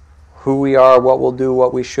stories. Who we are, what we'll do,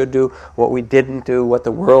 what we should do, what we didn't do, what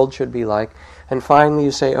the world should be like. And finally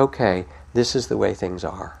you say, okay, this is the way things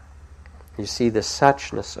are. You see the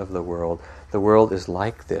suchness of the world. The world is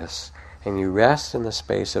like this, and you rest in the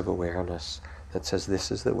space of awareness that says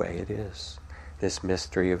this is the way it is, this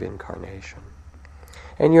mystery of incarnation.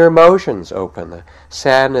 And your emotions open, the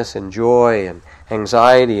sadness and joy and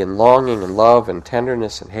anxiety and longing and love and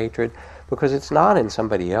tenderness and hatred, because it's not in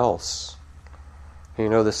somebody else.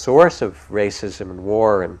 The source of racism and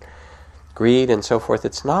war and greed and so forth,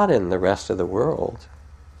 it's not in the rest of the world.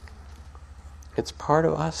 It's part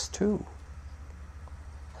of us too.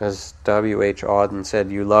 As W.H. Auden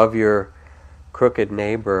said, you love your crooked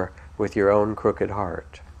neighbor with your own crooked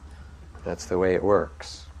heart. That's the way it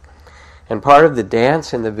works. And part of the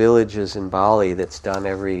dance in the villages in Bali that's done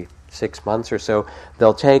every 6 months or so,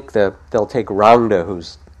 they'll take Rangda, who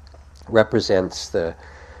represents the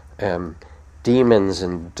demons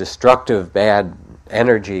and destructive bad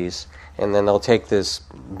energies, and then they'll take this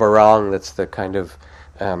Barang that's the kind of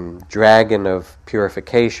dragon of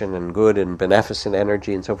purification and good and beneficent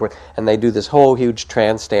energy and so forth, and they do this whole huge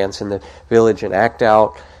trance dance in the village and act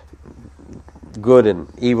out good and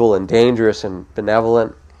evil and dangerous and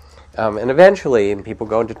benevolent. And eventually, people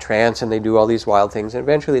go into trance and they do all these wild things, and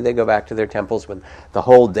eventually they go back to their temples when the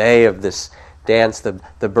whole day of this dance, the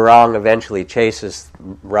Barang eventually chases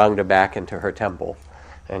Rangda back into her temple,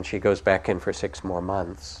 and she goes back in for 6 more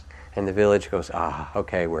months. And the village goes,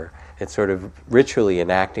 okay, it's sort of ritually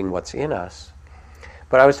enacting what's in us.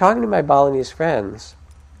 But I was talking to my Balinese friends,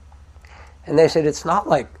 and they said it's not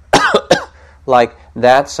like like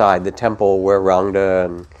that side, the temple where Rangda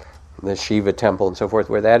and the Shiva temple and so forth,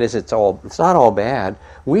 where that is, it's not all bad.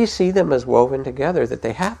 We see them as woven together, that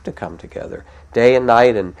they have to come together, day and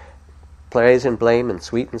night, and praise and blame, and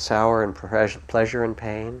sweet and sour, and pleasure and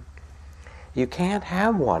pain. You can't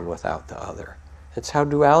have one without the other. It's how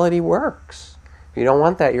duality works. If you don't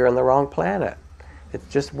want that, you're on the wrong planet. It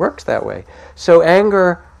just works that way. So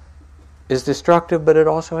anger is destructive, but it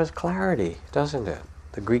also has clarity, doesn't it?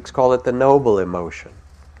 The Greeks call it the noble emotion.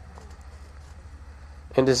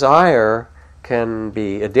 And desire can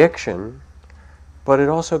be addiction, but it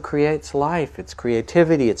also creates life. It's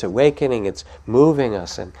creativity, it's awakening, it's moving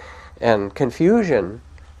us. And confusion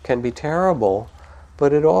can be terrible,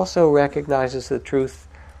 but it also recognizes the truth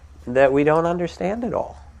that we don't understand it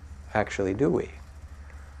all, actually, do we?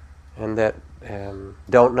 And that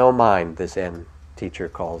don't know mind, the Zen teacher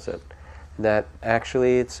calls it. That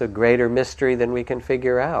actually it's a greater mystery than we can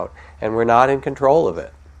figure out, and we're not in control of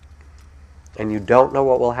it. And you don't know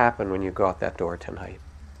what will happen when you go out that door tonight,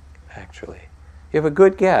 actually. You have a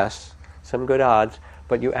good guess, some good odds,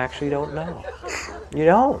 but you actually don't know. You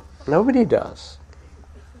don't. Nobody does.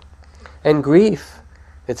 And grief,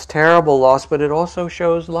 it's terrible loss, but it also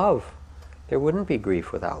shows love. There wouldn't be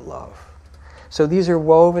grief without love. So these are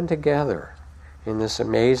woven together in this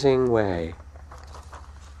amazing way.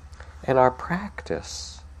 And our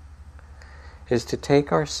practice is to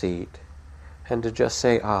take our seat and to just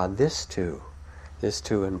say, this too,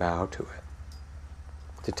 and bow to it.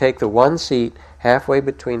 To take the one seat halfway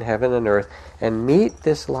between heaven and earth and meet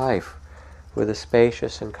this life with a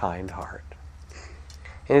spacious and kind heart.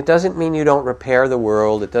 And it doesn't mean you don't repair the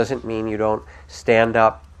world. It doesn't mean you don't stand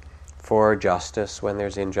up for justice when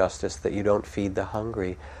there's injustice, that you don't feed the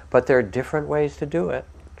hungry. But there are different ways to do it.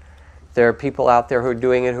 There are people out there who are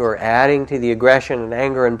doing it, who are adding to the aggression and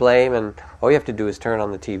anger and blame, and all you have to do is turn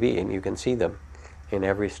on the TV and you can see them in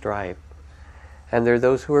every stripe. And there are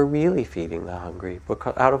those who are really feeding the hungry,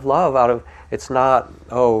 because out of love, it's not,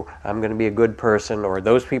 I'm going to be a good person, or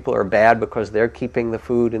those people are bad because they're keeping the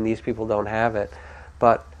food and these people don't have it.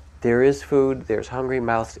 But there is food, there's hungry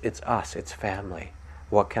mouths, it's us, it's family.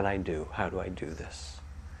 What can I do? How do I do this?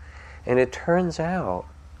 And it turns out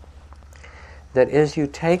that as you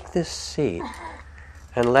take this seat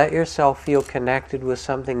and let yourself feel connected with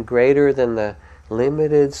something greater than the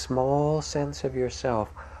limited, small sense of yourself,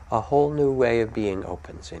 a whole new way of being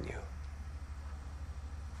opens in you.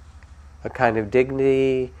 A kind of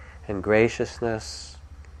dignity and graciousness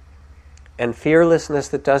and fearlessness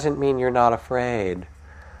that doesn't mean you're not afraid,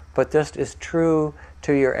 but just is true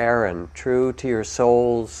to your errand, true to your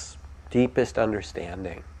soul's deepest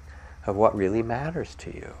understanding of what really matters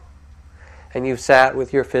to you. And you've sat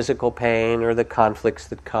with your physical pain or the conflicts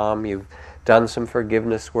that come, you've done some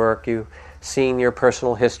forgiveness work, you've seen your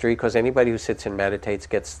personal history, because anybody who sits and meditates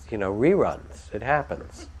gets, reruns. It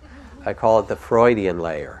happens. I call it the Freudian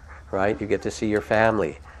layer, right? You get to see your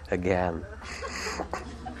family again.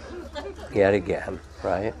 Yet again,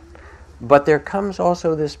 right? But there comes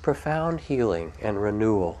also this profound healing and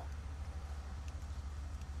renewal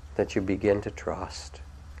that you begin to trust.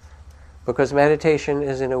 Because meditation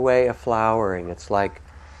is in a way a flowering. It's like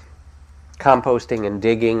composting and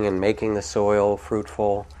digging and making the soil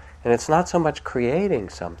fruitful. And it's not so much creating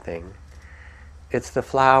something, it's the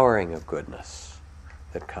flowering of goodness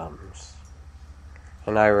that comes.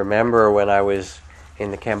 And I remember when I was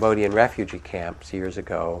in the Cambodian refugee camps years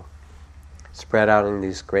ago, spread out in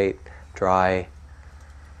these great dry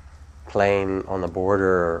plain on the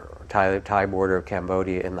border, Thai border of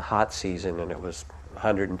Cambodia in the hot season, and it was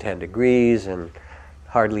 110 degrees and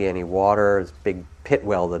hardly any water. It's a big pit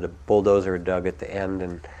well that a bulldozer dug at the end,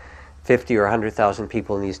 and 50 or 100,000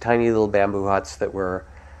 people in these tiny little bamboo huts that were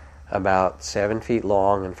about 7 feet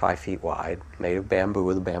long and 5 feet wide, made of bamboo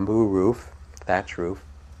with a bamboo roof, thatch roof,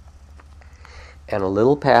 and a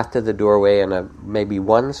little path to the doorway and maybe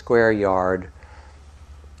 1 square yard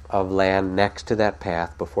of land next to that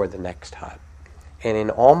path before the next hut. And in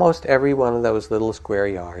almost every one of those little square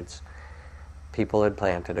yards, people had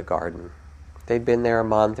planted a garden. They'd been there a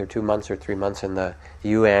month or 2 months or 3 months, and the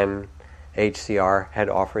UNHCR had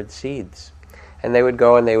offered seeds. And they would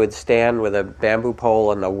go and they would stand with a bamboo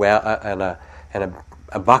pole and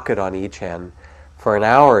a bucket on each end for an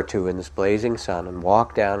hour or two in this blazing sun, and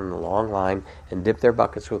walk down in a long line and dip their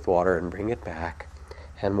buckets with water and bring it back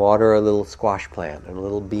and water a little squash plant and a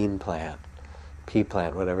little bean plant, pea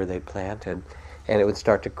plant, whatever they'd planted. And it would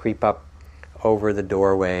start to creep up over the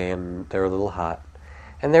doorway and their little hut.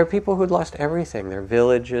 And there were people who'd lost everything. Their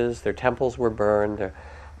villages, their temples were burned,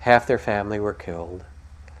 half their family were killed.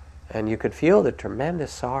 And you could feel the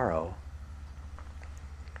tremendous sorrow.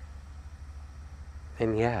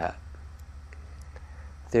 And yet,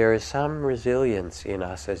 there is some resilience in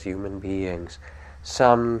us as human beings,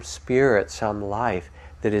 some spirit, some life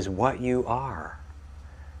that is what you are,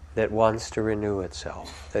 that wants to renew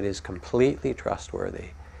itself, that is completely trustworthy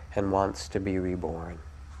and wants to be reborn.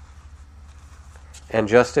 And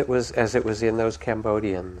just as it was in those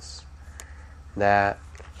Cambodians, that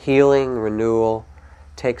healing, renewal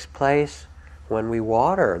takes place when we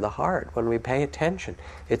water the heart, when we pay attention.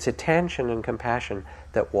 It's attention and compassion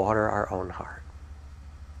that water our own heart.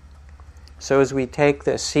 So as we take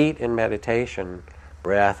the seat in meditation,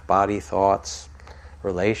 breath, body, thoughts,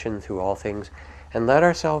 relation through all things, and let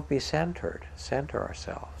ourselves be centered, center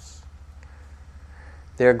ourselves,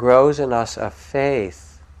 there grows in us a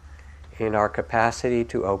faith in our capacity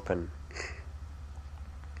to open,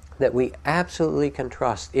 that we absolutely can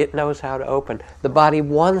trust. It knows how to open. The body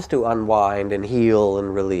wants to unwind and heal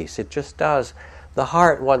and release. It just does. The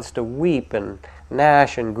heart wants to weep and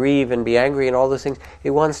gnash and grieve and be angry and all those things.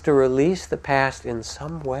 It wants to release the past in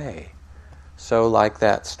some way. So like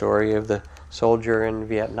that story of the soldier in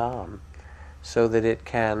Vietnam, so that it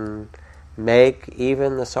can make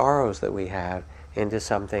even the sorrows that we have into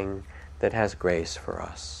something that has grace for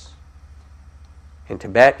us. In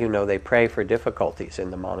Tibet, they pray for difficulties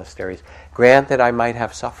in the monasteries. Grant that I might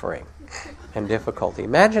have suffering and difficulty.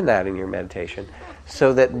 Imagine that in your meditation.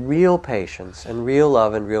 so that real patience and real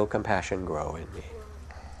love and real compassion grow in me.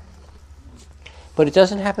 But it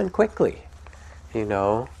doesn't happen quickly, you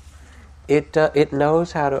know. It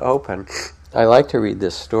knows how to open. I like to read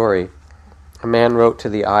this story. A man wrote to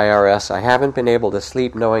the IRS, "I haven't been able to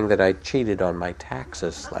sleep knowing that I cheated on my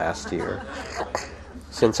taxes last year.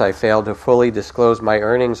 Since I failed to fully disclose my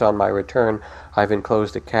earnings on my return, I've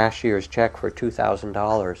enclosed a cashier's check for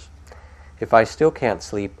 $2,000. If I still can't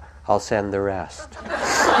sleep, I'll send the rest."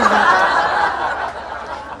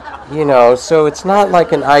 You know, so it's not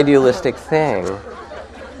like an idealistic thing.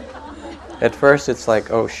 At first it's like,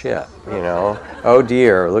 oh shit, you know, oh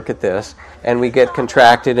dear, look at this. And we get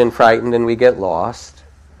contracted and frightened and we get lost.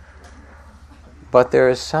 But there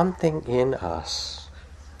is something in us,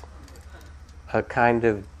 a kind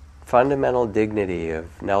of fundamental dignity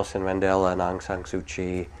of Nelson Mandela and Aung San Suu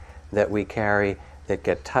Kyi that we carry, that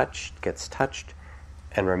gets touched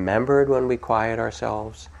and remembered when we quiet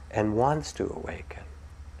ourselves and wants to awaken.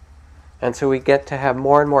 And so we get to have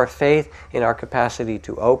more and more faith in our capacity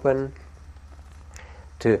to open,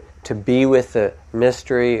 to be with the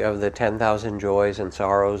mystery of the 10,000 joys and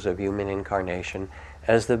sorrows of human incarnation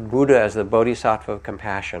as the Buddha, as the Bodhisattva of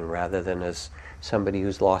compassion, rather than as somebody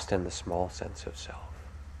who's lost in the small sense of self.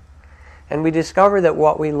 And we discover that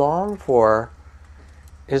what we long for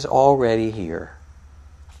is already here.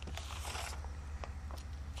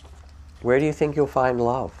 Where do you think you'll find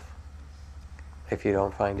love if you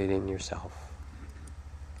don't find it in yourself?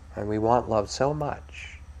 And we want love so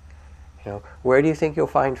much. You know, where do you think you'll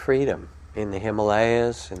find freedom? In the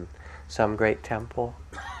Himalayas, in some great temple?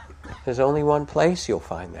 There's only one place you'll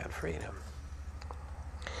find that freedom.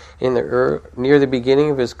 Near the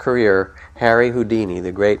beginning of his career, Harry Houdini,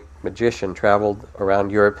 the great magician, traveled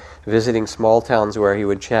around Europe, visiting small towns where he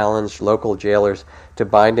would challenge local jailers to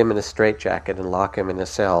bind him in a straitjacket and lock him in a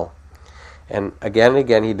cell. And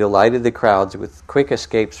again he delighted the crowds with quick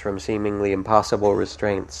escapes from seemingly impossible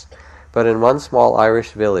restraints. But in one small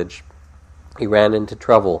Irish village, he ran into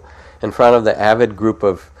trouble in front of the avid group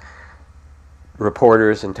of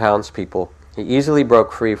reporters and townspeople. He easily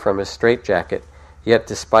broke free from his straitjacket, yet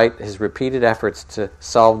despite his repeated efforts to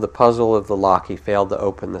solve the puzzle of the lock, he failed to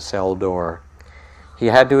open the cell door. He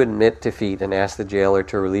had to admit defeat and ask the jailer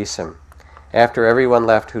to release him. After everyone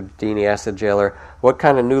left, Houdini asked the jailer, "What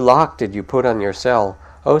kind of new lock did you put on your cell?"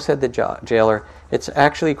 "Oh," said the jailer, "it's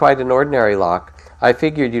actually quite an ordinary lock. I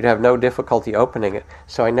figured you'd have no difficulty opening it,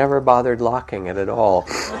 so I never bothered locking it at all."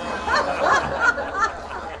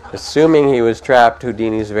 Assuming he was trapped,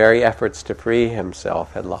 Houdini's very efforts to free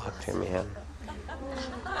himself had locked him in.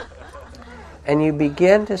 And you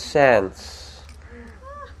begin to sense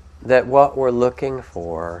that what we're looking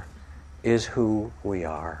for is who we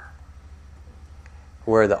are.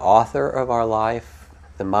 We're the author of our life.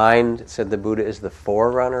 The mind, said the Buddha, is the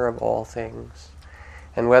forerunner of all things.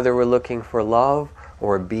 And whether we're looking for love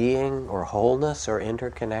or being or wholeness or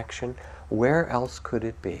interconnection, where else could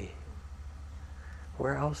it be?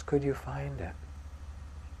 Where else could you find it?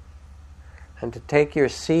 And to take your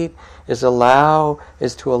seat is to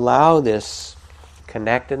allow this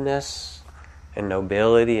connectedness and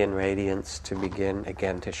nobility and radiance to begin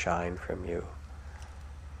again to shine from you.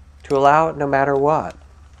 To allow it no matter what.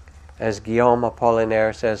 As Guillaume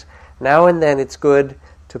Apollinaire says, now and then it's good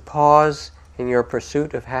to pause in your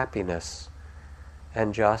pursuit of happiness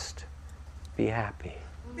and just be happy.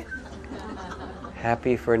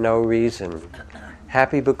 Happy for no reason.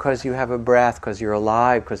 Happy because you have a breath, because you're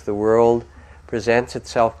alive, because the world presents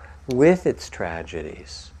itself with its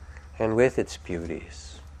tragedies and with its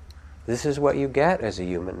beauties. This is what you get as a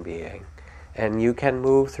human being. And you can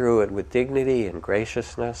move through it with dignity and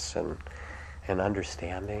graciousness and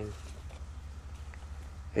understanding.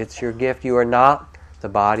 It's your gift. You are not the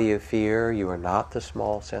body of fear. You are not the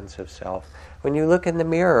small sense of self. When you look in the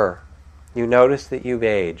mirror, you notice that you've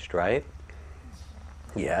aged, right?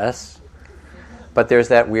 Yes. But there's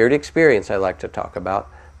that weird experience I like to talk about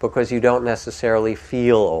because you don't necessarily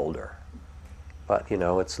feel older. But,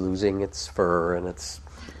 it's losing its fur and it's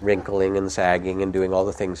wrinkling and sagging and doing all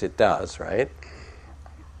the things it does, right?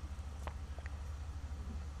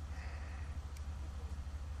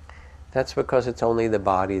 That's because it's only the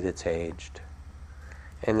body that's aged.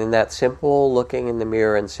 And in that simple looking in the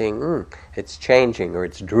mirror and seeing, it's changing or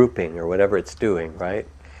it's drooping or whatever it's doing, right?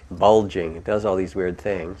 Bulging, it does all these weird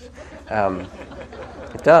things.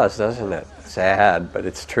 It does, doesn't it? Sad, but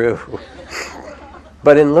it's true.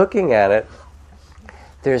 But in looking at it,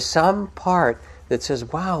 there's some part that says,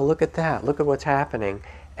 wow, look at that, look at what's happening.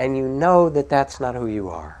 And you know that that's not who you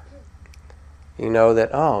are. You know that,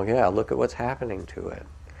 oh yeah, look at what's happening to it.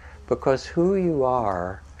 Because who you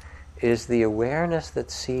are is the awareness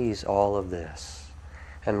that sees all of this.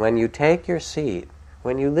 And when you take your seat,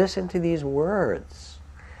 when you listen to these words,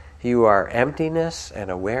 you are emptiness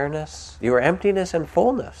and awareness. You are emptiness and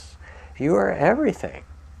fullness. You are everything.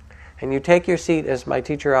 And you take your seat, as my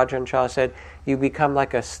teacher Ajahn Chah said, you become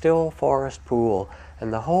like a still forest pool,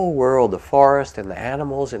 and the whole world, the forest and the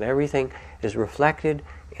animals and everything, is reflected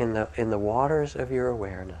in the waters of your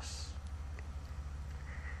awareness.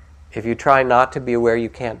 If you try not to be aware, you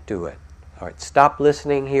can't do it. All right, stop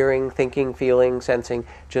listening, hearing, thinking, feeling, sensing.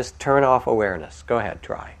 Just turn off awareness. Go ahead,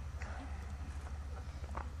 try.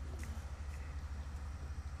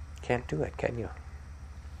 Can't do it, can you?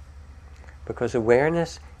 Because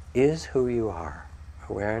awareness is who you are.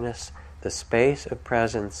 Awareness, the space of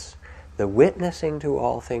presence, the witnessing to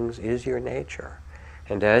all things is your nature.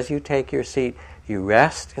 And as you take your seat, you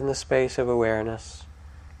rest in the space of awareness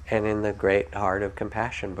and in the great heart of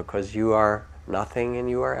compassion, because you are nothing and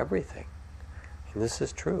you are everything. And this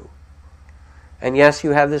is true. And yes,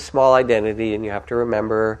 you have this small identity, and you have to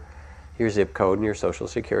remember your zip code and your social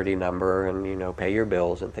security number, and pay your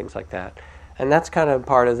bills and things like that. And that's kind of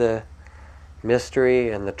part of the mystery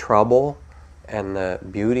and the trouble and the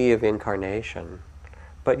beauty of incarnation.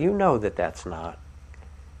 But you know that that's not.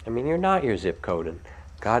 You're not your zip code, and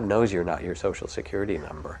God knows you're not your social security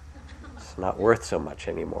number. It's not worth so much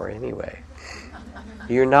anymore anyway.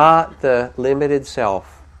 You're not the limited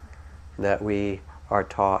self that we are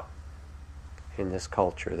taught in this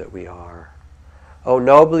culture that we are. Oh,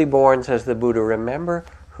 nobly born, says the Buddha, remember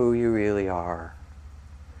who you really are.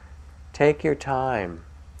 Take your time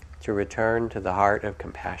to return to the heart of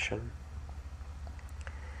compassion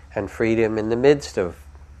and freedom in the midst of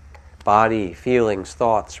body, feelings,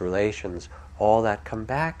 thoughts, relations, all that. Come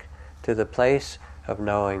back to the place of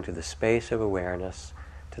knowing, to the space of awareness,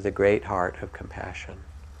 to the great heart of compassion.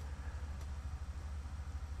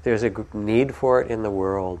 There's a need for it in the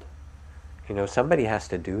world. Somebody has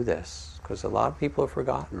to do this, because a lot of people have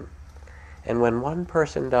forgotten. And when one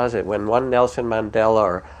person does it, when one Nelson Mandela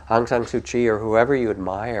or Aung San Suu Kyi or whoever you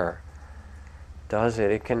admire does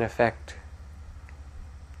it, it can affect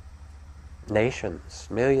nations,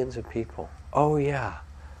 millions of people. Oh yeah,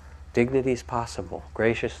 dignity is possible.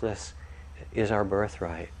 Graciousness is our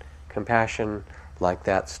birthright. Compassion, like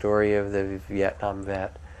that story of the Vietnam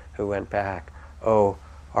vet who went back. Oh,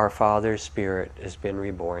 our Father's Spirit has been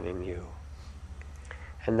reborn in you.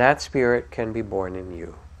 And that Spirit can be born in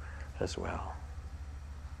you as well.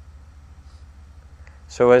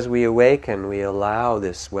 So as we awaken, we allow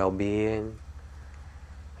this well-being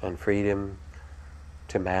and freedom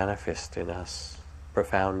to manifest in us,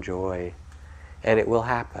 profound joy. And it will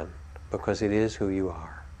happen, because it is who you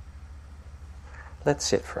are. Let's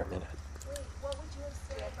sit for a minute. What would you have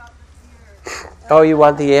said about the fear? Oh, you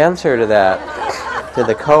want the answer to that? To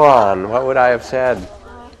the koan? What would I have said?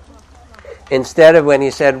 Instead of when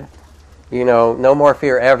he said, no more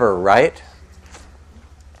fear ever, right?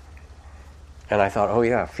 And I thought, oh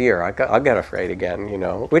yeah, fear. I'll get afraid again,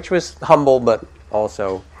 which was humble, but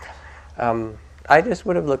also, I just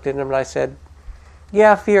would have looked at him and I said,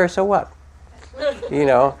 yeah, fear, so what?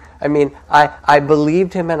 I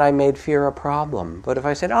believed him and I made fear a problem. But if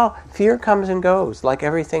I said, oh, fear comes and goes, like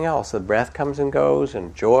everything else. The breath comes and goes,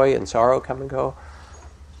 and joy and sorrow come and go.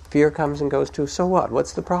 Fear comes and goes too, so what?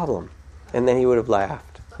 What's the problem? And then he would have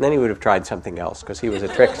laughed. And then he would have tried something else, because he was a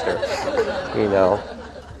trickster,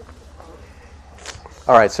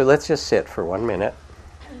 All right, so let's just sit for 1 minute.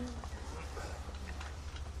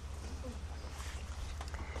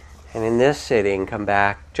 And in this sitting, come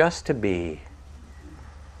back just to be.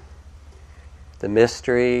 The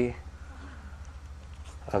mystery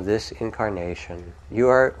of this incarnation. You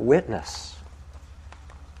are witness.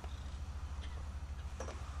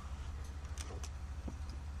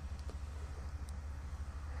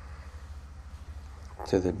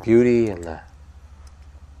 To the beauty and the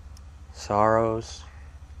sorrows,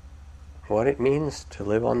 what it means to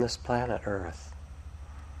live on this planet Earth.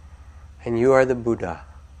 And you are the Buddha,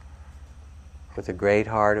 with a great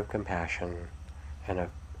heart of compassion and an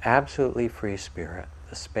absolutely free spirit,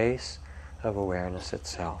 the space of awareness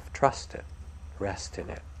itself. Trust it. Rest in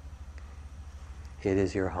it. It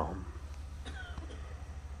is your home.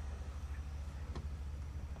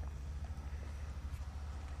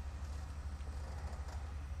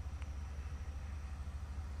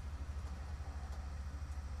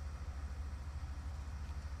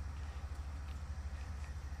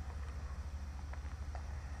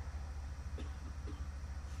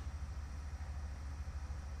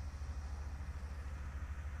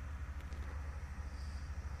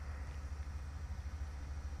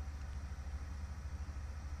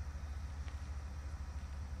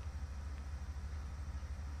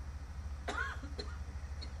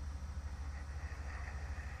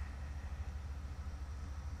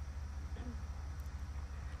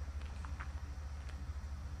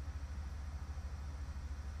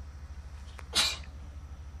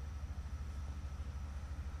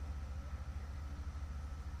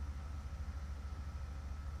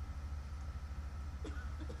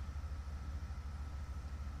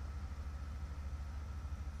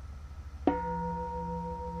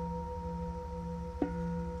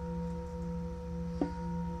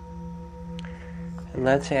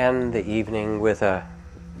 Let's end the evening with a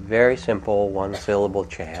very simple one-syllable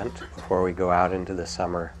chant before we go out into the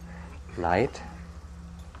summer night.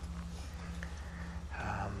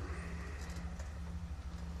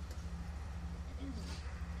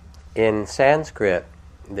 In Sanskrit,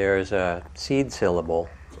 there's a seed syllable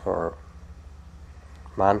or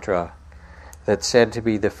mantra that's said to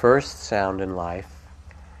be the first sound in life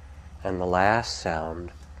and the last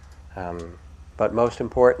sound. But most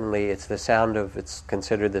importantly, it's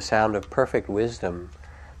considered the sound of perfect wisdom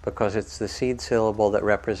because it's the seed syllable that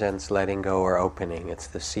represents letting go or opening. It's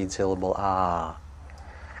the seed syllable ah.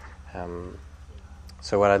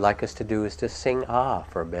 So what I'd like us to do is to sing ah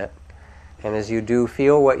for a bit. And as you do,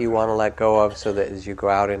 feel what you want to let go of so that as you go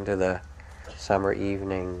out into the summer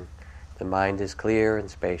evening, the mind is clear and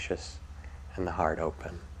spacious and the heart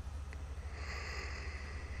open.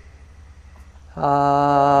 Ah,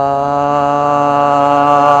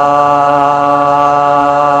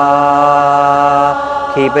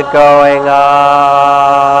 keep it going. Ah,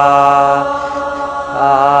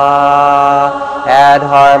 ah, add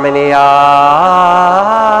harmony. Ah,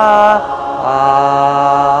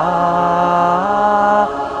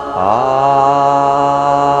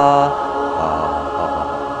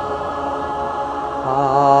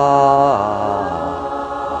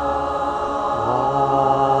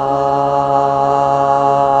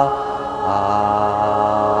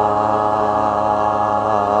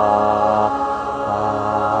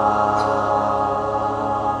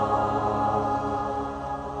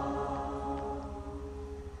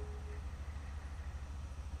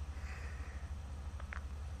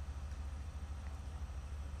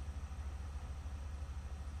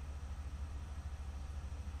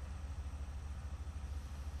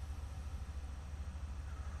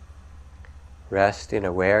 rest in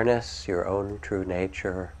awareness, your own true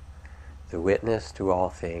nature, the witness to all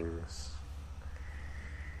things.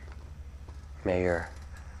 May your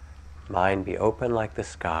mind be open like the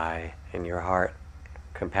sky and your heart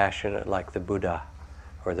compassionate like the Buddha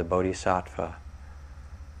or the Bodhisattva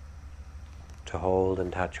to hold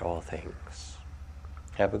and touch all things.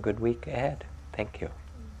 Have a good week ahead. Thank you.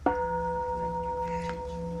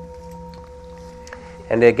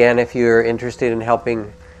 And again, if you're interested in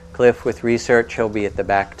helping Cliff with research, he'll be at the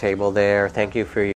back table there. Thank you for your